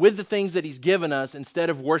with the things that He's given us instead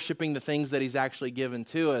of worshiping the things that He's actually given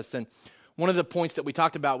to us. And one of the points that we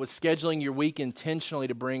talked about was scheduling your week intentionally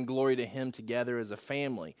to bring glory to Him together as a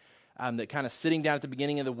family. That kind of sitting down at the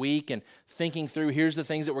beginning of the week and thinking through, here's the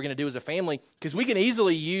things that we're going to do as a family, because we can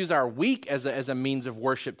easily use our week as a means of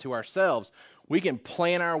worship to ourselves. We can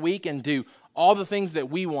plan our week and do all the things that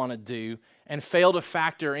we want to do and fail to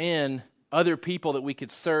factor in other people that we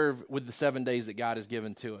could serve with the 7 days that God has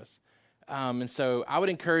given to us. And so I would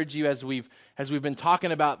encourage you, as we've been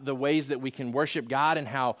talking about the ways that we can worship God and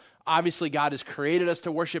how obviously God has created us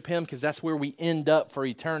to worship Him, because that's where we end up for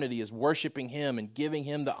eternity, is worshiping Him and giving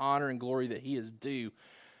Him the honor and glory that He is due.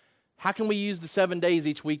 How can we use the 7 days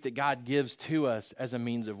each week that God gives to us as a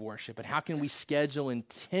means of worship? And how can we schedule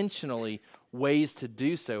intentionally ways to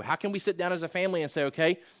do so? How can we sit down as a family and say,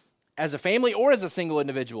 okay, as a family or as a single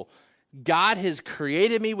individual, God has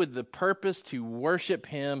created me with the purpose to worship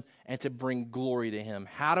Him and to bring glory to Him.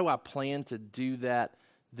 How do I plan to do that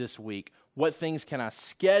this week? What things can I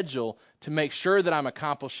schedule to make sure that I'm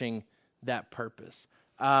accomplishing that purpose?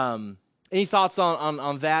 Any thoughts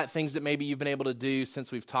on that, things that maybe you've been able to do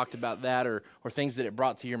since we've talked about that, or things that it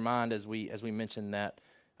brought to your mind as we mentioned that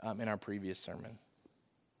in our previous sermon?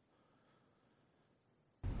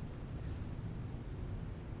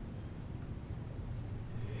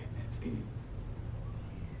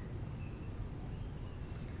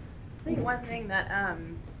 I think one thing that,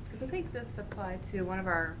 because I think this applied to one of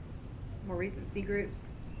our more recent C groups,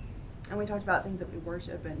 and we talked about things that we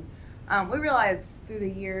worship, and we realized through the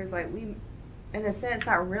years, like in a sense,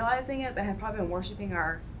 not realizing it, but have probably been worshiping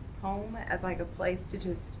our home as like a place to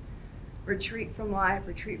just retreat from life,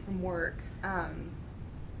 retreat from work.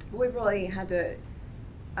 We've really had to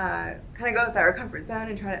kind of go outside our comfort zone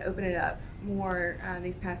and try to open it up more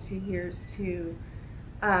these past few years to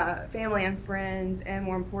family and friends, and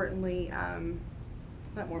more importantly,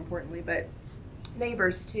 not more importantly, but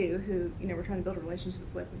neighbors too, who we're trying to build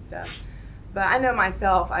relationships with and stuff. But I know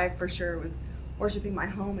myself, I for sure was worshiping my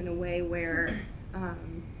home in a way where,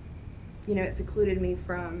 it secluded me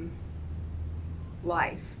from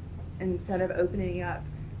life instead of opening up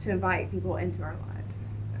to invite people into our lives.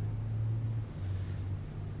 So.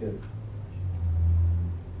 That's good.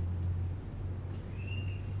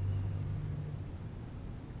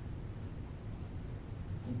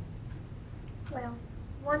 Well,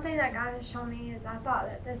 one thing that God has shown me is I thought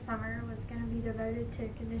that this summer was going to be devoted to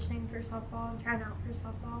conditioning for softball and trying out for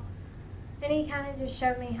softball. And he kind of just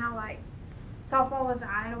showed me how, softball was an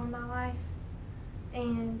idol in my life.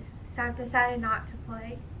 And so I've decided not to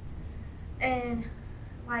play. And,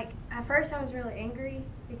 at first I was really angry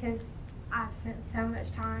because I've spent so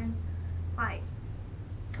much time,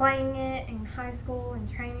 playing it in high school and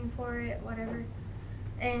training for it, whatever.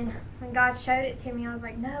 And when God showed it to me, I was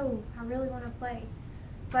like, no, I really want to play.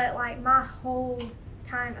 But, my whole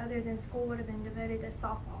time other than school would have been devoted to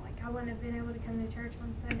softball. I wouldn't have been able to come to church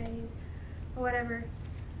on Sundays or whatever.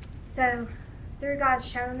 So, through God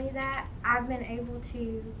showing me that, I've been able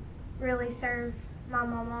to really serve my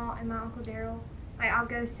mama and my Uncle Daryl. I'll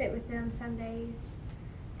go sit with them some days.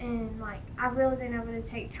 And, I've really been able to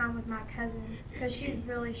take time with my cousin because she's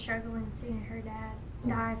really struggling seeing her dad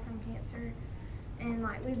die from cancer. And,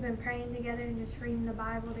 we've been praying together and just reading the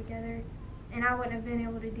Bible together. And I wouldn't have been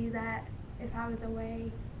able to do that if I was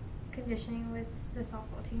away conditioning with the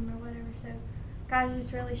softball team or whatever. So God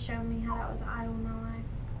just really showed me how that was an idol in my life.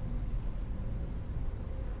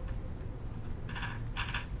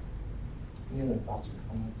 Any other thoughts or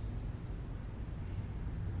comments?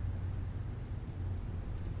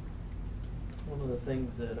 One of the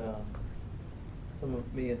things that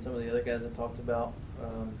me and some of the other guys have talked about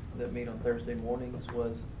that meet on Thursday mornings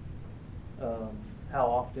was how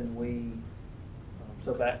often we,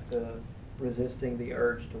 so back to resisting the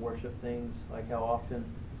urge to worship things, how often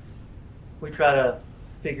we try to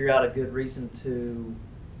figure out a good reason to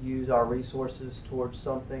use our resources towards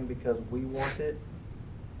something because we want it.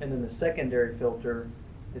 And then the secondary filter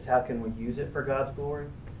is how can we use it for God's glory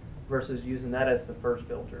versus using that as the first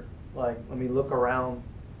filter. Let me look around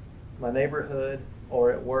my neighborhood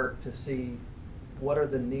or at work to see what are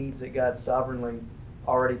the needs that God sovereignly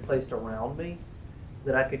already placed around me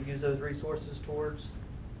that I could use those resources towards.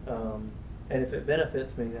 And if it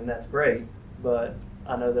benefits me, then that's great, but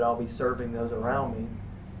I know that I'll be serving those around me.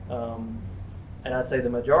 And I'd say the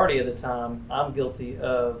majority of the time, I'm guilty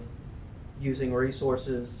of using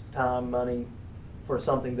resources, time, money for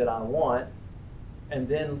something that I want, and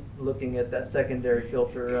then looking at that secondary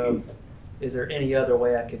filter of, is there any other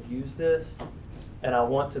way I could use this? And I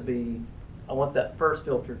want that first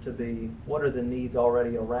filter to be, what are the needs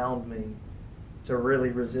already around me to really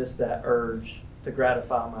resist that urge to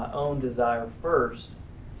gratify my own desire first,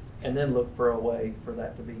 and then look for a way for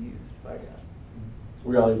that to be used by God. So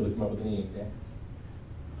we're all able to come up with any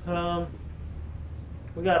examples?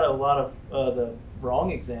 We got a lot of the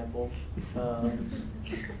wrong examples,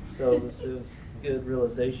 so this is good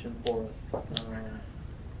realization for us,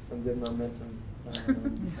 some good momentum.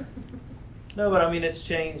 No, but it's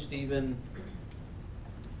changed even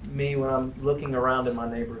me when I'm looking around in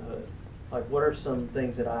my neighborhood. What are some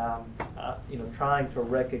things that I'm trying to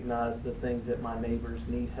recognize the things that my neighbors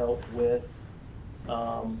need help with,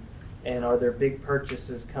 and are there big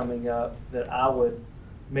purchases coming up that I would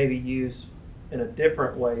maybe use in a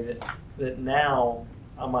different way that now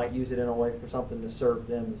I might use it in a way for something to serve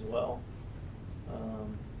them as well.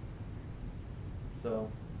 So,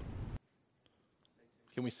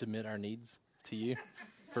 can we submit our needs to you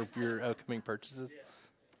for your upcoming purchases?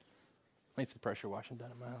 I need some pressure washing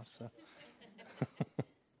done at my house. So.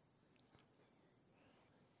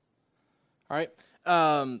 All right.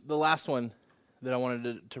 The last one that I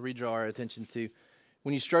wanted to redraw our attention to.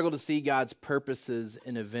 When you struggle to see God's purposes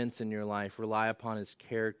and events in your life, rely upon His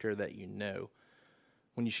character that you know.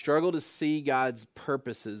 When you struggle to see God's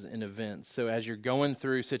purposes in events, so as you're going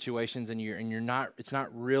through situations and it's not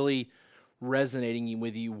really resonating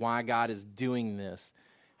with you why God is doing this,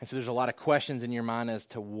 and so there's a lot of questions in your mind as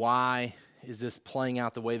to why is this playing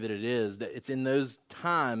out the way that it is. That it's in those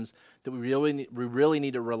times that we really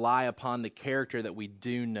need to rely upon the character that we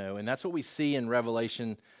do know, and that's what we see in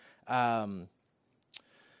Revelation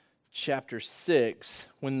chapter 6,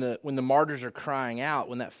 when the martyrs are crying out,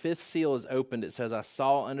 when that fifth seal is opened, it says, I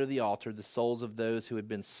saw under the altar the souls of those who had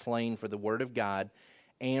been slain for the word of God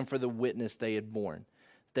and for the witness they had borne.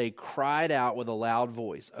 They cried out with a loud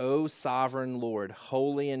voice, O sovereign Lord,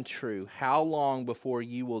 holy and true, how long before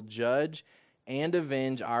you will judge and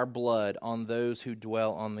avenge our blood on those who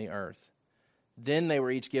dwell on the earth? Then they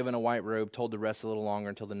were each given a white robe, told to rest a little longer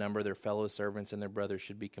until the number of their fellow servants and their brothers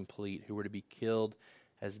should be complete, who were to be killed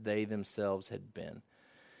as they themselves had been.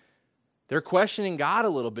 They're questioning God a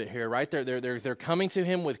little bit here, right? They're coming to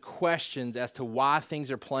him with questions as to why things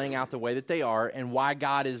are playing out the way that they are and why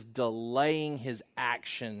God is delaying his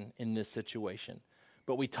action in this situation.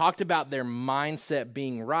 But we talked about their mindset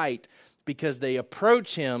being right because they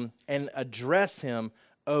approach him and address him,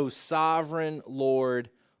 O sovereign Lord,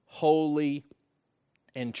 holy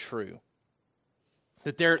and true.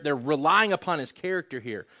 That they're relying upon his character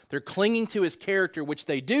here. They're clinging to his character, which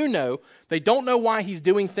they do know. They don't know why he's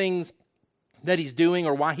doing things that he's doing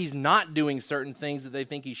or why he's not doing certain things that they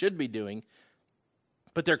think he should be doing.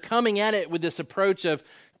 But they're coming at it with this approach of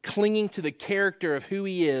clinging to the character of who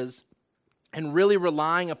he is and really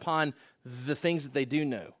relying upon the things that they do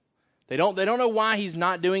know. They don't know why he's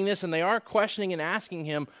not doing this, and they are questioning and asking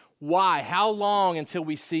him, why? How long until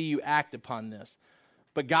we see you act upon this?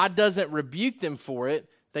 But God doesn't rebuke them for it.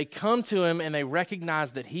 They come to him and they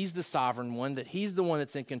recognize that he's the sovereign one, that he's the one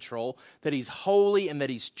that's in control, that he's holy and that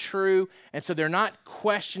he's true. And so they're not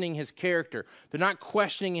questioning his character. They're not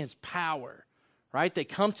questioning his power, right? They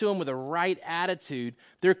come to him with a right attitude.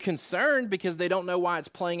 They're concerned because they don't know why it's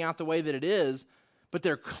playing out the way that it is, but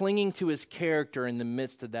they're clinging to his character in the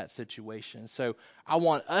midst of that situation. So I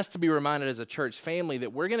want us to be reminded as a church family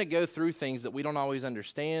that we're going to go through things that we don't always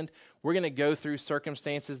understand. We're going to go through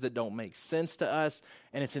circumstances that don't make sense to us.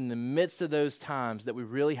 And it's in the midst of those times that we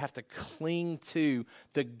really have to cling to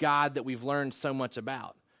the God that we've learned so much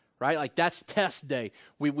about. Right? Like that's test day.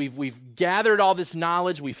 We've gathered all this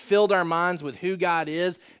knowledge. We've filled our minds with who God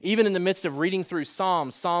is. Even in the midst of reading through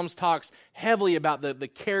Psalms, Psalms talks heavily about the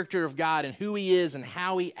character of God and who he is and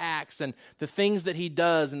how he acts and the things that he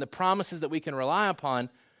does and the promises that we can rely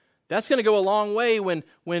upon. That's going to go a long way when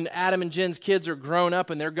Adam and Jen's kids are grown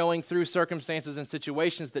up and they're going through circumstances and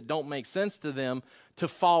situations that don't make sense to them, to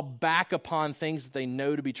fall back upon things that they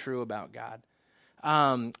know to be true about God.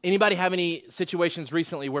 Anybody have any situations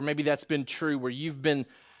recently where maybe that's been true, where you've been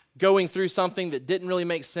going through something that didn't really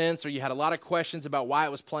make sense, or you had a lot of questions about why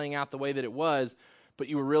it was playing out the way that it was, but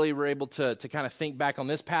you were able to kind of think back on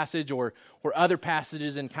this passage or other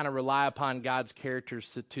passages and kind of rely upon God's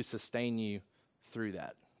characters to sustain you through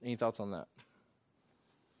that? Any thoughts on that?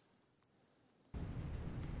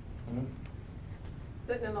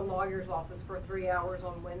 Sitting in the lawyer's office for 3 hours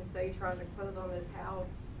on Wednesday trying to close on this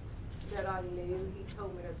house that I knew he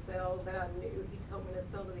told me to sell, that I knew he told me to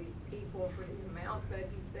sell to these people for the amount that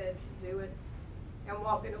he said to do it, and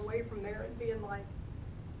walking away from there and being like,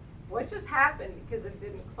 what just happened? Because it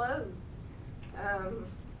didn't close.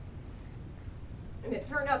 And it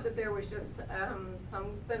turned out that there was just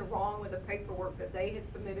something wrong with the paperwork that they had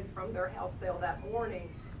submitted from their house sale that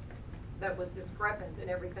morning that was discrepant in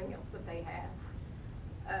everything else that they had.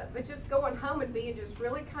 But just going home and being just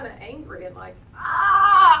really kind of angry and like,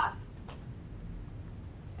 ah!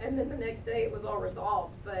 And then the next day it was all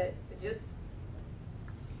resolved. But it just,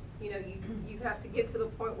 you have to get to the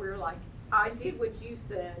point where you're like, I did what you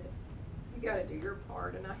said. You got to do your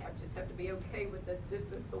part, and I just have to be okay with it.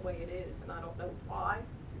 This is the way it is, and I don't know why,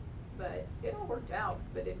 but it all worked out.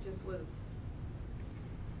 But it just was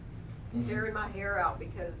tearing my hair out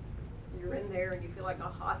because you're in there and you feel like a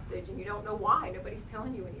hostage, and you don't know why. Nobody's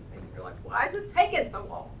telling you anything. You're like, why is this taking so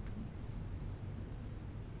long?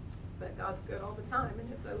 But God's good all the time,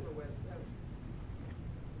 and it's over with. So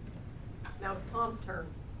now it's Tom's turn.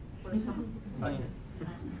 Where's Tom?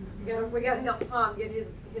 We got to help Tom get his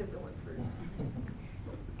going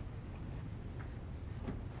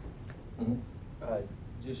through.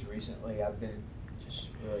 Just recently, I've been just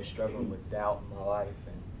really struggling with doubt in my life,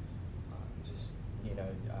 and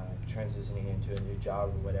transitioning into a new job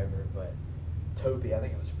or whatever. But Toby, I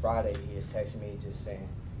think it was Friday, he had texted me just saying,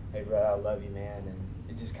 "Hey, bro, I love you, man," and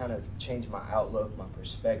it just kind of changed my outlook, my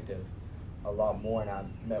perspective a lot more. And I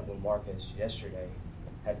met with Marcus yesterday,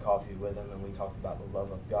 had coffee with him, and we talked about the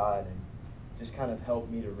love of God, and just kind of helped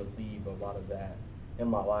me to relieve a lot of that in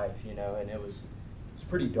my life, and it was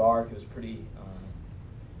pretty dark. It was pretty,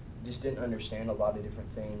 just didn't understand a lot of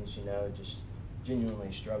different things, just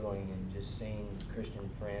genuinely struggling, and just seeing Christian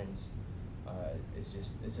friends,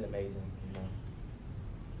 it's amazing,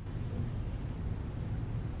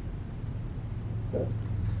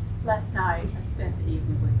 Last night I spent the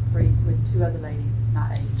evening with two other ladies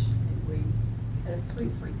my age, and we had a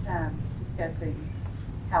sweet, sweet time discussing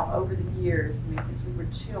how over the years, since we were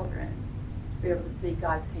children, to be able to see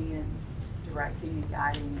God's hand directing and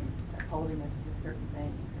guiding and holding us through certain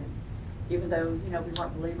things. And even though, we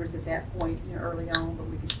weren't believers at that point, early on, but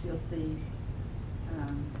we could still see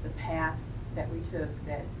the path that we took,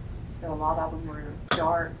 that a lot of them were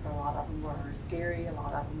dark, a lot of them were scary, a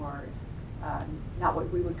lot of them were not what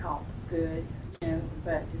we would call good,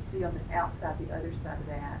 but to see on the outside, the other side of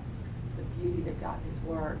that, the beauty that God has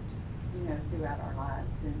worked, throughout our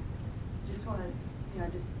lives. And just want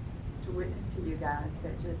to, just to witness to you guys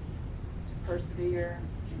that just to persevere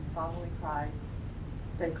in following Christ,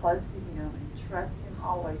 stay close to Him, and trust Him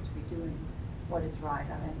always to be doing what is right.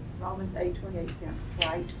 I mean, Romans 8:28 sounds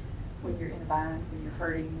trite when you're in a bind, when you're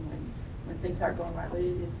hurting, when things aren't going right, but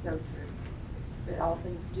it is so true. That all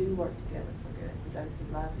things do work together for good for those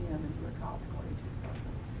who love Him and who are called according to His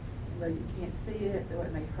purpose. And though you can't see it, though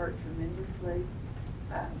it may hurt tremendously,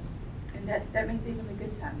 and that means even the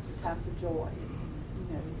good times, the times of joy.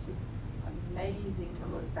 And it's just amazing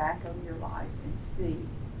to look back on your life and see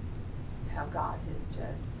how God has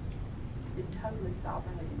just been totally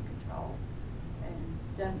sovereignly in control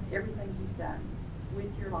and done everything He's done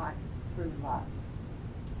with your life through love.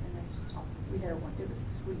 And that's just awesome. It was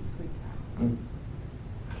a sweet, sweet time.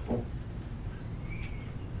 Cool.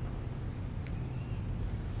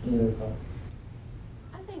 Any other thoughts?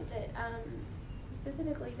 I think that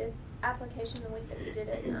specifically this application the week that we did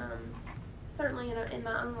it, certainly in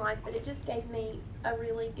my own life, but it just gave me a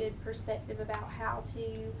really good perspective about how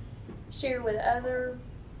to share with other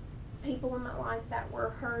people in my life that were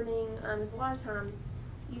hurting. Because a lot of times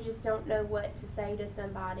you just don't know what to say to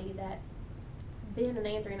somebody. That Ben and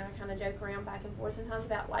Andrea and I kind of joke around back and forth sometimes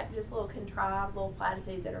about like just little contrived little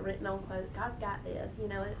platitudes that are written on clothes. God's got this,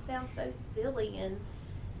 and it sounds so silly, and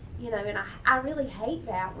and I really hate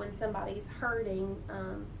that when somebody's hurting.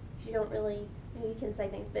 You don't really, you can say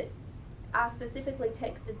things, but I specifically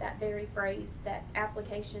texted that very phrase, that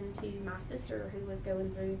application, to my sister who was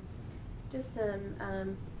going through just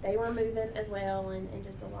some, they were moving as well, and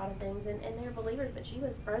just a lot of things, and they're believers, but she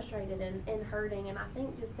was frustrated and hurting, and I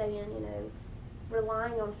think just saying,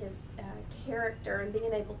 relying on His character and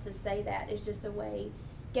being able to say that is just a way,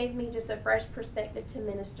 gave me just a fresh perspective to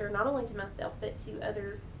minister, not only to myself, but to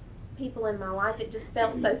other people in my life. It just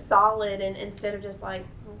felt so solid, and instead of just like,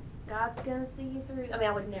 well, God's going to see you through. I mean,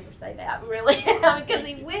 I would never say that, really, because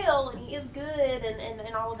He will, and He is good,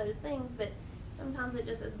 and all of those things, but sometimes it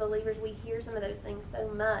just, as believers, we hear some of those things so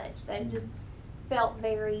much that it just felt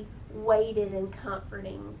very weighted and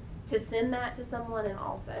comforting to send that to someone, and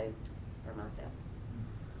also for myself.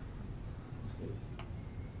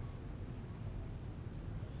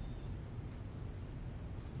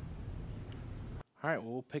 All right,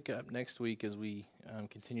 well, we'll pick up next week as we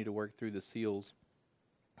continue to work through the seals.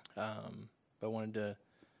 But I wanted to,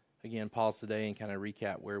 again, pause today and kind of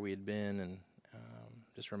recap where we had been, and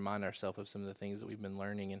just remind ourselves of some of the things that we've been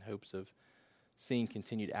learning in hopes of seeing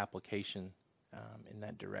continued application in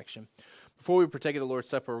that direction. Before we partake of the Lord's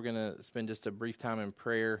Supper, we're going to spend just a brief time in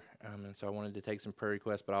prayer, and so I wanted to take some prayer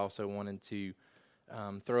requests, but I also wanted to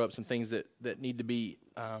throw up some things that need to be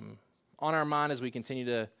on our mind as we continue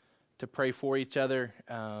to pray for each other.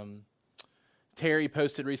 Terry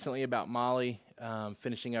posted recently about Molly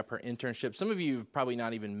finishing up her internship. Some of you have probably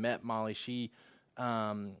not even met Molly. She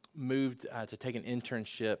moved to take an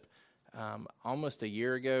internship almost a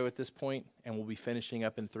year ago at this point, and will be finishing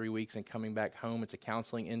up in 3 weeks and coming back home. It's a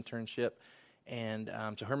counseling internship. And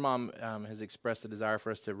so her mom has expressed a desire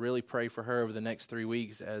for us to really pray for her over the next 3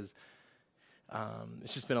 weeks, as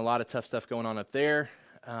it's just been a lot of tough stuff going on up there.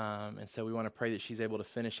 And so we want to pray that she's able to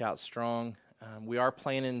finish out strong. We are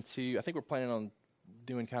planning to, I think we're planning on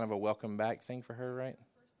doing kind of a welcome back thing for her, right?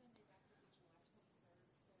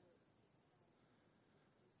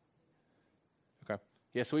 Okay.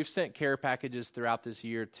 Yeah, so we've sent care packages throughout this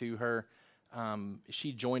year to her.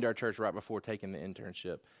 She joined our church right before taking the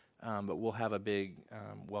internship. But we'll have a big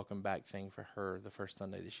welcome back thing for her the first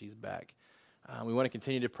Sunday that she's back. We want to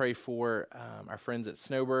continue to pray for our friends at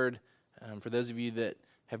Snowbird. For those of you that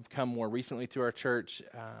have come more recently to our church,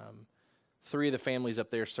 3 of the families up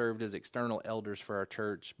there served as external elders for our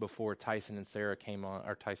church before Tyson and Sarah came on,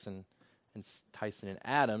 or Tyson and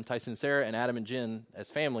Adam, Tyson and Sarah, and Adam and Jen as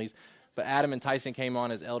families. But Adam and Tyson came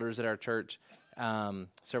on as elders at our church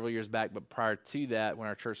several years back. But prior to that, when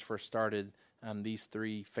our church first started, these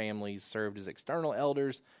 3 families served as external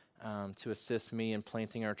elders to assist me in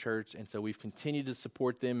planting our church. And so we've continued to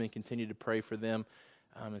support them and continue to pray for them.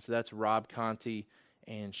 And so that's Rob Conti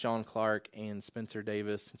and Sean Clark and Spencer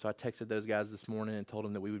Davis. And so I texted those guys this morning and told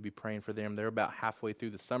them that we would be praying for them. They're about halfway through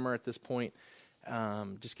the summer at this point.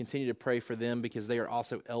 Just continue to pray for them because they are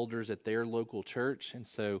also elders at their local church. And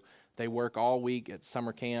so they work all week at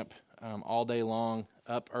summer camp, all day long,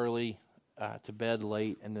 up early, to bed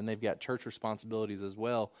late. And then they've got church responsibilities as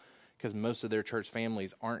well, because most of their church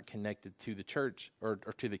families aren't connected to the church or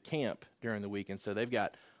to the camp during the week. And so they've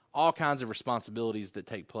got all kinds of responsibilities that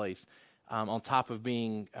take place on top of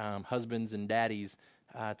being husbands and daddies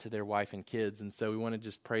to their wife and kids. And so we want to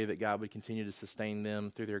just pray that God would continue to sustain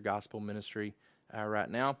them through their gospel ministry right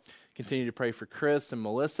now. Continue to pray for Chris and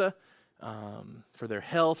Melissa, for their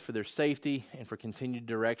health, for their safety, and for continued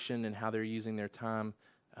direction and how they're using their time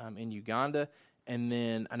in Uganda. And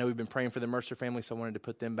then I know we've been praying for the Mercer family, so I wanted to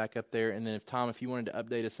put them back up there. And then if you wanted to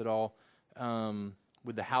update us at all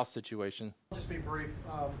with the house situation. I'll just be brief.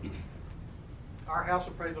 Our house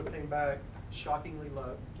appraisal came back shockingly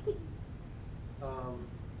low.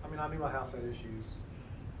 I knew my house had issues,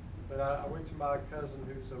 but I went to my cousin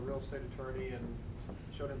who's a real estate attorney and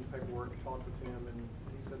showed him the paperwork, talked with him, and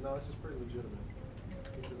he said, no, this is pretty legitimate.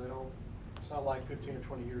 He said, it's not like 15 or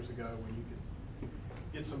 20 years ago when you could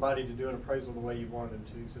get somebody to do an appraisal the way you wanted them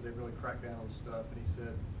to. He said they really cracked down on stuff, and he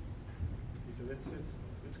said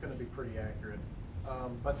it's going to be pretty accurate.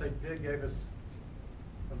 But they did give us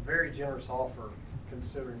a very generous offer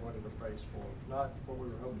considering what it appraised for. Not what we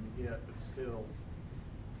were hoping to get, but still,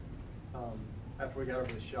 after we got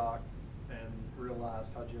over the shock and realized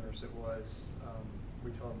how generous it was,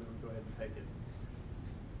 we told them we would go ahead and take it.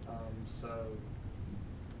 So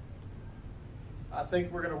I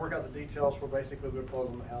think we're going to work out the details for basically we'll close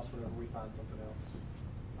on the house whenever we find something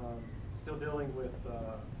else. Still dealing with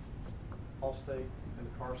Allstate and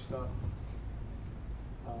the car stuff.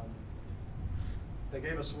 They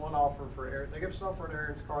gave us one offer for an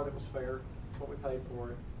Aaron's car that was fair. That's what we paid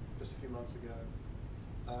for it just a few months ago.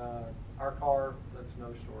 Our car, that's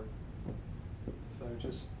another story. So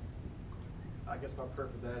I guess my prayer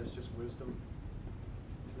for that is just wisdom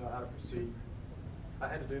to know how to proceed. I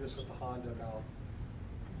had to do this with the Honda about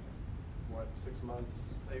 6 months,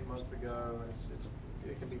 8 months ago, and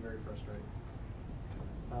it can be very frustrating.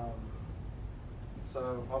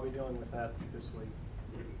 So I'll be dealing with that this week.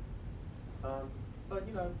 But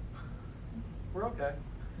we're okay.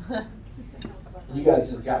 You guys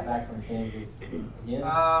just got back from Kansas again?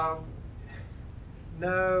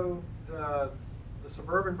 No, the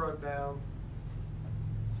Suburban broke down,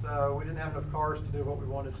 so we didn't have enough cars to do what we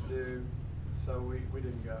wanted to do, so we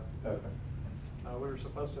didn't go. Okay. We were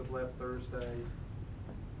supposed to have left Thursday,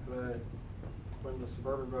 but when the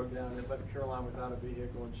Suburban broke down, it left Caroline without a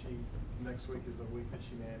vehicle, and next week is the week that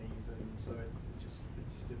she nannies, and so it just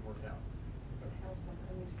didn't work out.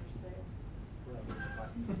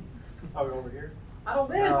 Are we over here? I don't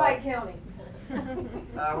live in Pike County.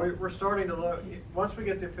 We're starting to look. Once we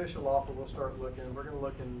get the official offer, we'll start looking. We're going to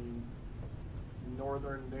look in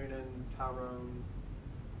northern Noonan, Tyrone,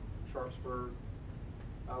 Sharpsburg.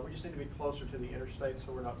 We just need to be closer to the interstate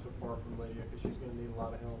so we're not so far from Lydia, because she's going to need a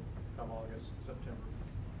lot of help come August, September.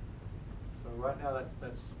 So right now,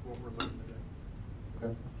 that's what we're looking to do.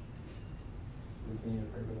 Okay. Continue to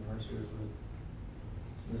pray for the Mercers with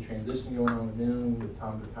the transition going on with them, with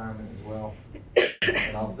Tom's retirement as well,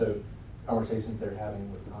 and also conversations they're having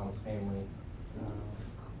with Tom's family in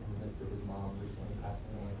the midst of his mom recently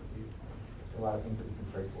passing away. So a lot of things that we can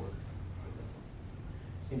pray for.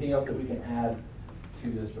 Anything else that we can add to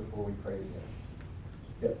this before we pray together?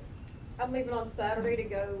 Yep. I'm leaving on Saturday to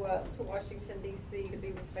go to Washington, D.C. to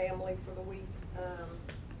be with family for the week,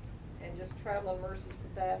 and just traveling mercies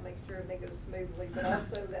with that, make sure everything goes smoothly. But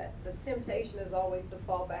also that the temptation is always to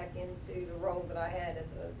fall back into the role that I had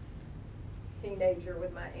as a teenager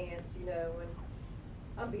with my aunts, and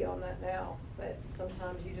I'm beyond that now. But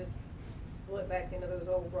sometimes you just slip back into those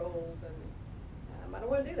old roles, and I don't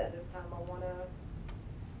want to do that this time. I want to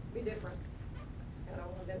be different, and I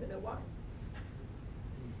want them to know why.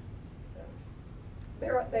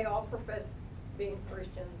 So they all profess being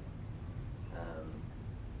Christians,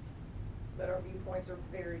 but our viewpoints are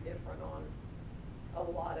very different on a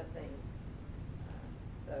lot of things.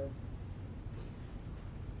 So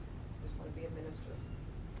just want to be a minister.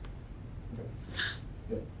 Okay.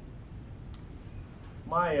 Good.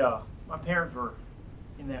 My parents were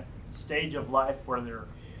in that stage of life where their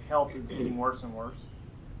health is getting worse and worse,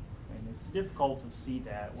 and it's difficult to see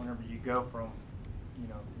that whenever you go from,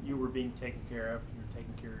 you were being taken care of, you're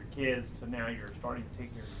taking care of your kids, to now you're starting to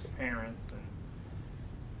take care of your parents,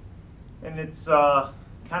 and it's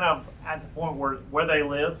kind of at the point where they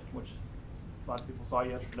live, which a lot of people saw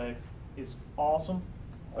yesterday, is awesome,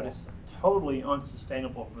 but it's totally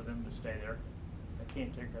unsustainable for them to stay there. They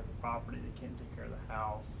can't take care of the property. They can't take care of the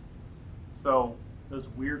house. So those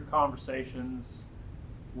weird conversations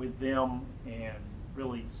with them and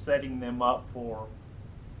really setting them up for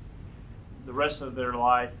the rest of their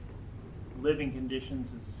life, living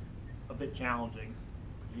conditions is a bit challenging.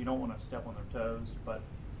 You don't want to step on their toes, but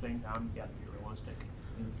at the same time, you got to be realistic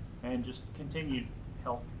and just continued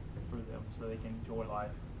health for them so they can enjoy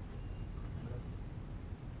life.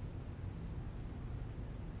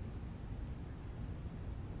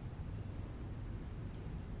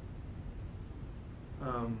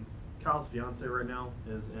 Kyle's fiance right now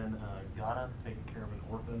is in Ghana taking care of an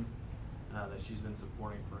orphan that she's been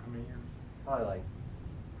supporting for how many years? Probably like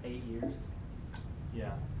 8 years.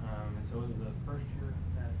 Yeah. And so was it the first year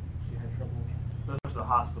that she had trouble? So this was the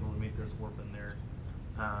hospital to meet this orphan there.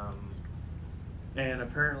 And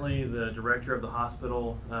apparently the director of the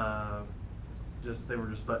hospital, they were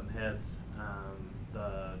just butting heads.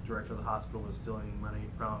 The director of the hospital was stealing money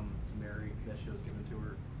from Mary that she was giving to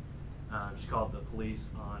her. She called the police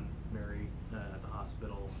on Mary at the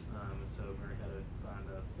hospital, and so Mary had to find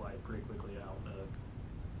a flight pretty quickly out of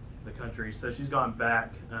the country. So she's gone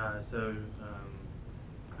back. Her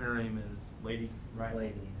name is Lady, right? Lady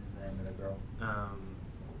is the name of the girl.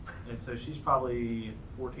 And so she's probably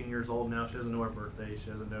 14 years old now. She doesn't know her birthday. She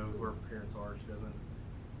doesn't know who her parents are. She doesn't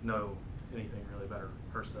know anything really about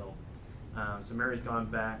herself. So Mary's gone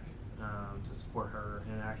back to support her,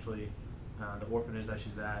 and actually the orphanage that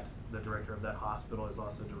she's at, the director of that hospital is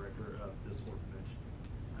also director of this orphanage.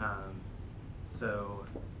 So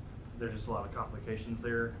there's just a lot of complications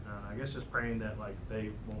there. I guess just praying that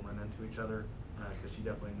they won't run into each other, because she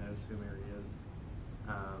definitely knows who Mary is.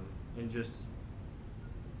 And just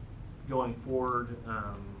going forward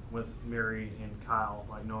with Mary and Kyle,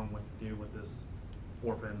 knowing what to do with this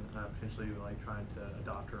orphan, potentially trying to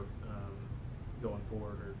adopt her going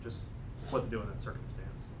forward, or just what to do in that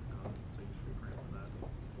circumstance. So you just be praying for that.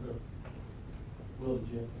 Will, did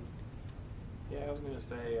you have Yeah, I was going to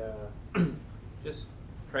say, just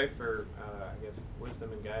pray for,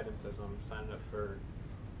 wisdom and guidance as I'm signing up for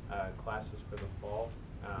classes for the fall.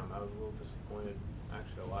 I was a little disappointed,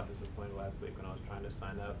 actually a lot disappointed last week when I was trying to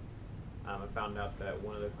sign up. I found out that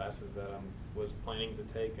one of the classes that I was planning to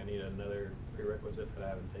take, I need another prerequisite that I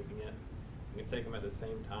haven't taken yet. I can take them at the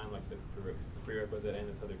same time, like the prerequisite and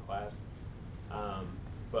this other class.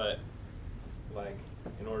 But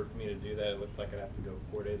in order for me to do that, it looks like I'd have to go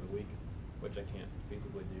 4 days a week, which I can't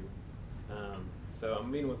feasibly do. So I'm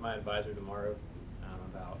meeting with my advisor tomorrow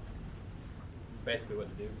about basically what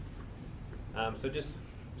to do. So just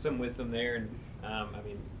some wisdom there, and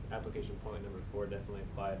application point number 4 definitely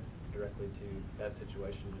applied directly to that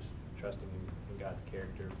situation, just trusting in God's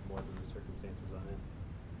character more than the circumstances I'm in.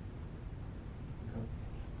 Okay.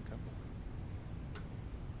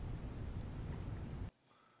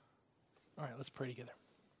 All right, let's pray together.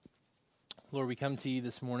 Lord, we come to you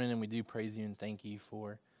this morning and we do praise you and thank you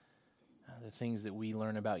for the things that we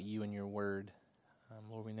learn about you and your word.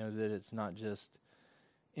 Lord, we know that it's not just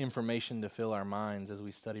information to fill our minds as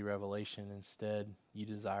we study Revelation. Instead, you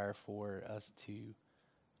desire for us to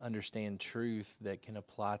understand truth that can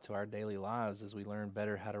apply to our daily lives as we learn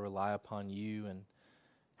better how to rely upon you and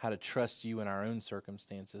how to trust you in our own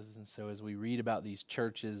circumstances. And so as we read about these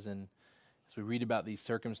churches and as we read about these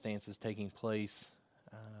circumstances taking place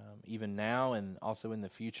even now and also in the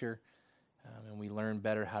future, and we learn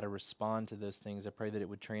better how to respond to those things, I pray that it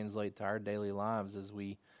would translate to our daily lives as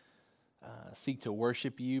we seek to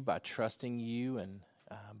worship you by trusting you and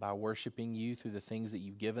by worshiping you through the things that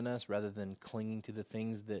you've given us rather than clinging to the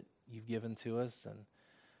things that you've given to us. And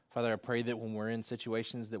Father, I pray that when we're in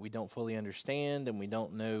situations that we don't fully understand and we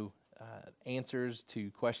don't know answers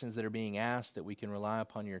to questions that are being asked, that we can rely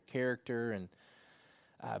upon your character and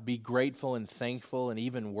be grateful and thankful and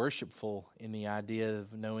even worshipful in the idea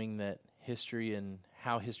of knowing that history and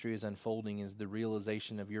how history is unfolding is the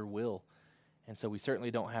realization of your will. And so we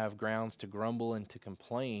certainly don't have grounds to grumble and to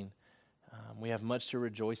complain. We have much to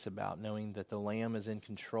rejoice about, knowing that the Lamb is in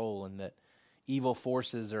control and that evil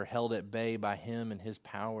forces are held at bay by him and his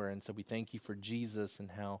power. And so we thank you for Jesus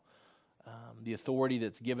and how the authority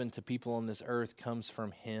that's given to people on this earth comes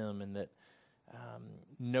from him, and that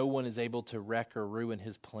no one is able to wreck or ruin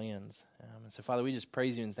his plans. And so, Father, we just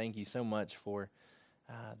praise you and thank you so much for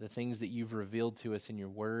the things that you've revealed to us in your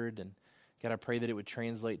word. And God, I pray that it would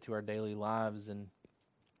translate to our daily lives. And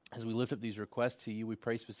as we lift up these requests to you, we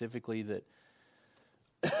pray specifically that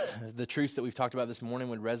the truths that we've talked about this morning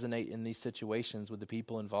would resonate in these situations with the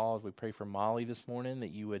people involved. We pray for Molly this morning,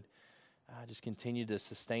 that you would just continue to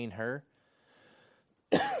sustain her.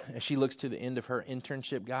 as she looks to the end of her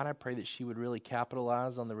internship, God, I pray that she would really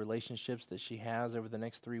capitalize on the relationships that she has over the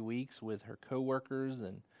next 3 weeks with her coworkers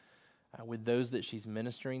and with those that she's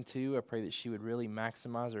ministering to. I pray that she would really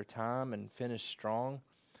maximize her time and finish strong.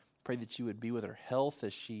 Pray that you would be with her health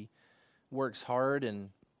as she works hard and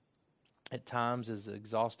at times is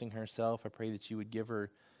exhausting herself. I pray that you would give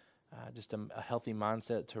her just a healthy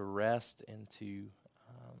mindset to rest and to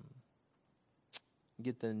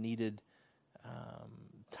get the needed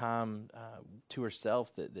time to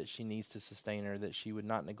herself that she needs to sustain her, that she would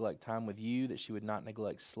not neglect time with you, that she would not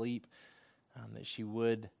neglect sleep, that she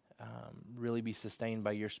would really be sustained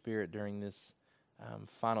by your Spirit during this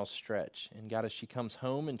final stretch. And God, as she comes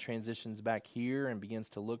home and transitions back here and begins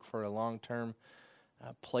to look for a long-term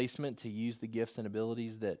placement to use the gifts and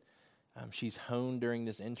abilities that she's honed during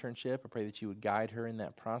this internship, I pray that you would guide her in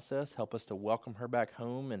that process. Help us to welcome her back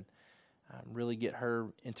home and really get her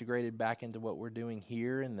integrated back into what we're doing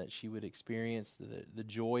here, and that she would experience the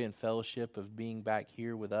joy and fellowship of being back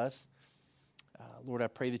here with us. Lord, I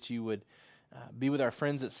pray that you would be with our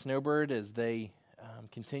friends at Snowbird as they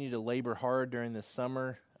continue to labor hard during this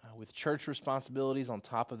summer with church responsibilities on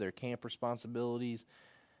top of their camp responsibilities.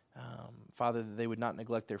 Father, that they would not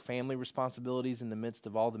neglect their family responsibilities in the midst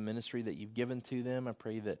of all the ministry that you've given to them. I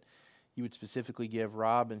pray that you would specifically give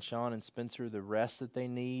Rob and Sean and Spencer the rest that they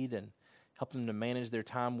need and help them to manage their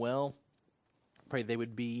time well. Pray they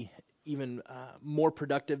would be even more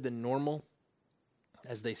productive than normal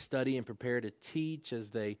as they study and prepare to teach, as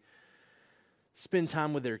they spend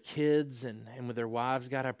time with their kids and with their wives.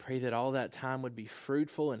 God, I pray that all that time would be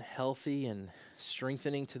fruitful and healthy and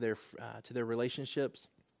strengthening to their relationships.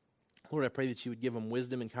 Lord, I pray that you would give them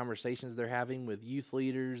wisdom in conversations they're having with youth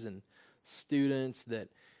leaders and students, that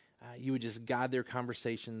you would just guide their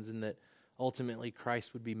conversations, and that ultimately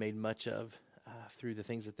Christ would be made much of through the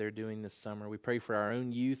things that they're doing this summer. We pray for our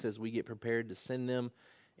own youth as we get prepared to send them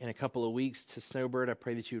in a couple of weeks to Snowbird. I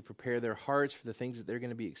pray that you would prepare their hearts for the things that they're going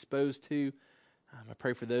to be exposed to. I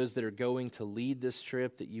pray for those that are going to lead this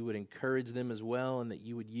trip, that you would encourage them as well, and that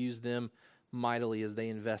you would use them mightily as they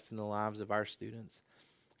invest in the lives of our students.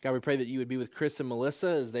 God, we pray that you would be with Chris and Melissa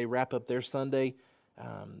as they wrap up their Sunday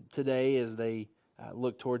today, as they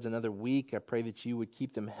look towards another week. I pray that you would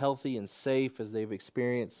keep them healthy and safe as they've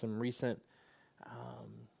experienced some recent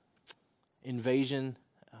invasion.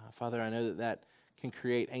 Father, I know that can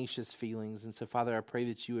create anxious feelings. And so, Father, I pray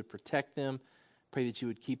that you would protect them. Pray that you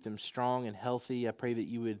would keep them strong and healthy. I pray that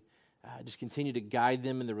you would just continue to guide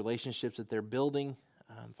them in the relationships that they're building.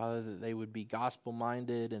 Father, that they would be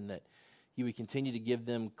gospel-minded, and that you would continue to give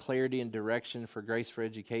them clarity and direction for Grace for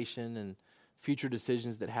Education and future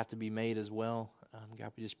decisions that have to be made as well.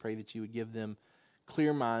 God, we just pray that you would give them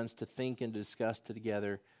clear minds to think and discuss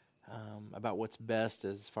together about what's best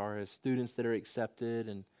as far as students that are accepted,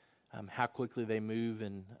 and how quickly they move,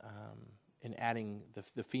 and adding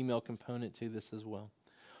the female component to this as well.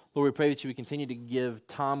 Lord, we pray that you would continue to give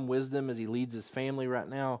Tom wisdom as he leads his family right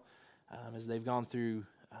now, as they've gone through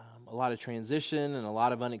a lot of transition and a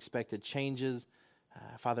lot of unexpected changes.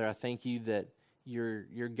 Father, I thank you that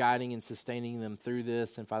you're guiding and sustaining them through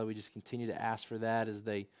this. And Father, we just continue to ask for that as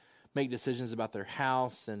they make decisions about their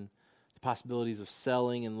house and the possibilities of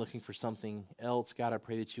selling and looking for something else. God, I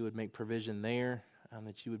pray that you would make provision there,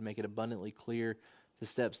 that you would make it abundantly clear the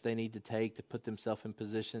steps they need to take to put themselves in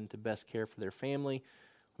position to best care for their family.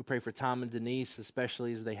 We pray for Tom and Denise,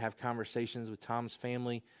 especially as they have conversations with Tom's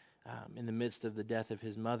family in the midst of the death of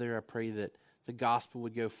his mother. I pray that the gospel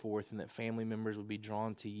would go forth and that family members would be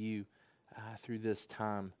drawn to you through this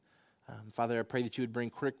time. Father, I pray that you would bring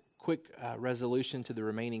quick resolution to the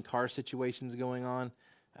remaining car situations going on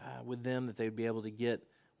with them, that they would be able to get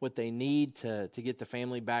what they need to get the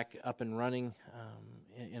family back up and running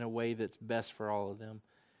in a way that's best for all of them.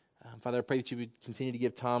 Father, I pray that you would continue to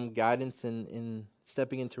give Tom guidance in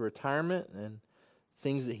stepping into retirement and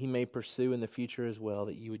things that he may pursue in the future as well,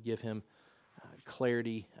 that you would give him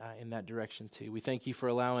clarity in that direction too. We thank you for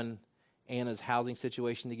allowing Anna's housing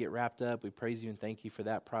situation to get wrapped up. We praise you and thank you for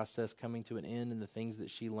that process coming to an end and the things that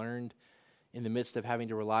she learned in the midst of having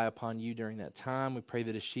to rely upon you during that time. We pray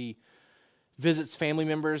that as she visits family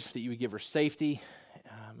members, that you would give her safety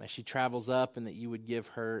as she travels up, and that you would give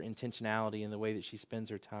her intentionality in the way that she spends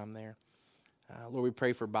her time there. Lord, we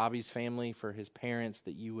pray for Bobby's family, for his parents,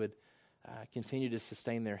 that you would continue to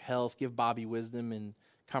sustain their health. Give Bobby wisdom in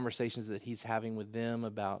conversations that he's having with them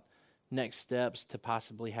about next steps to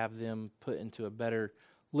possibly have them put into a better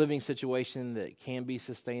living situation that can be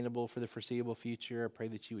sustainable for the foreseeable future. I pray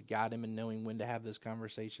that you would guide him in knowing when to have those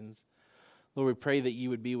conversations. Lord, we pray that you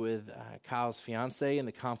would be with Kyle's fiance and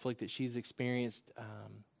the conflict that she's experienced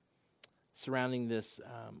surrounding this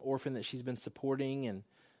orphan that she's been supporting and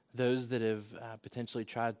those that have potentially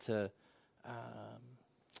tried to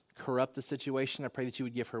corrupt the situation. I pray that you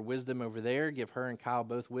would give her wisdom over there, give her and Kyle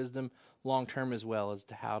both wisdom long term as well as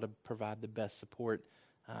to how to provide the best support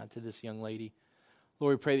to this young lady.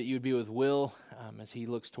 Lord, we pray that you would be with Will as he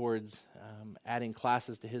looks towards adding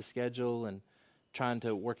classes to his schedule and trying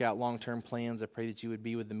to work out long-term plans. I pray that you would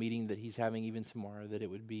be with the meeting that he's having even tomorrow, that it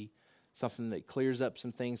would be something that clears up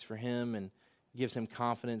some things for him and gives him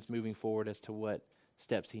confidence moving forward as to what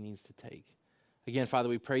steps he needs to take. Again, Father,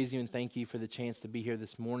 we praise you and thank you for the chance to be here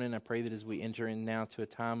this morning. I pray that as we enter in now to a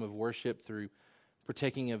time of worship through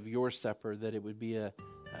partaking of your supper, that it would be a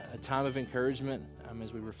time of encouragement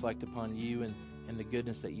as we reflect upon you and the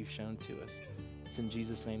goodness that you've shown to us. It's in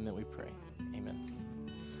Jesus' name that we pray. Amen.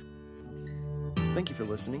 Thank you for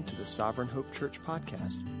listening to the Sovereign Hope Church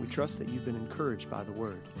podcast. We trust that you've been encouraged by the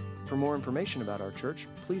word. For more information about our church,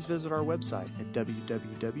 please visit our website at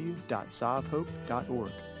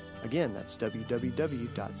www.sovhope.org. Again, that's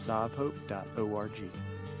www.sovhope.org.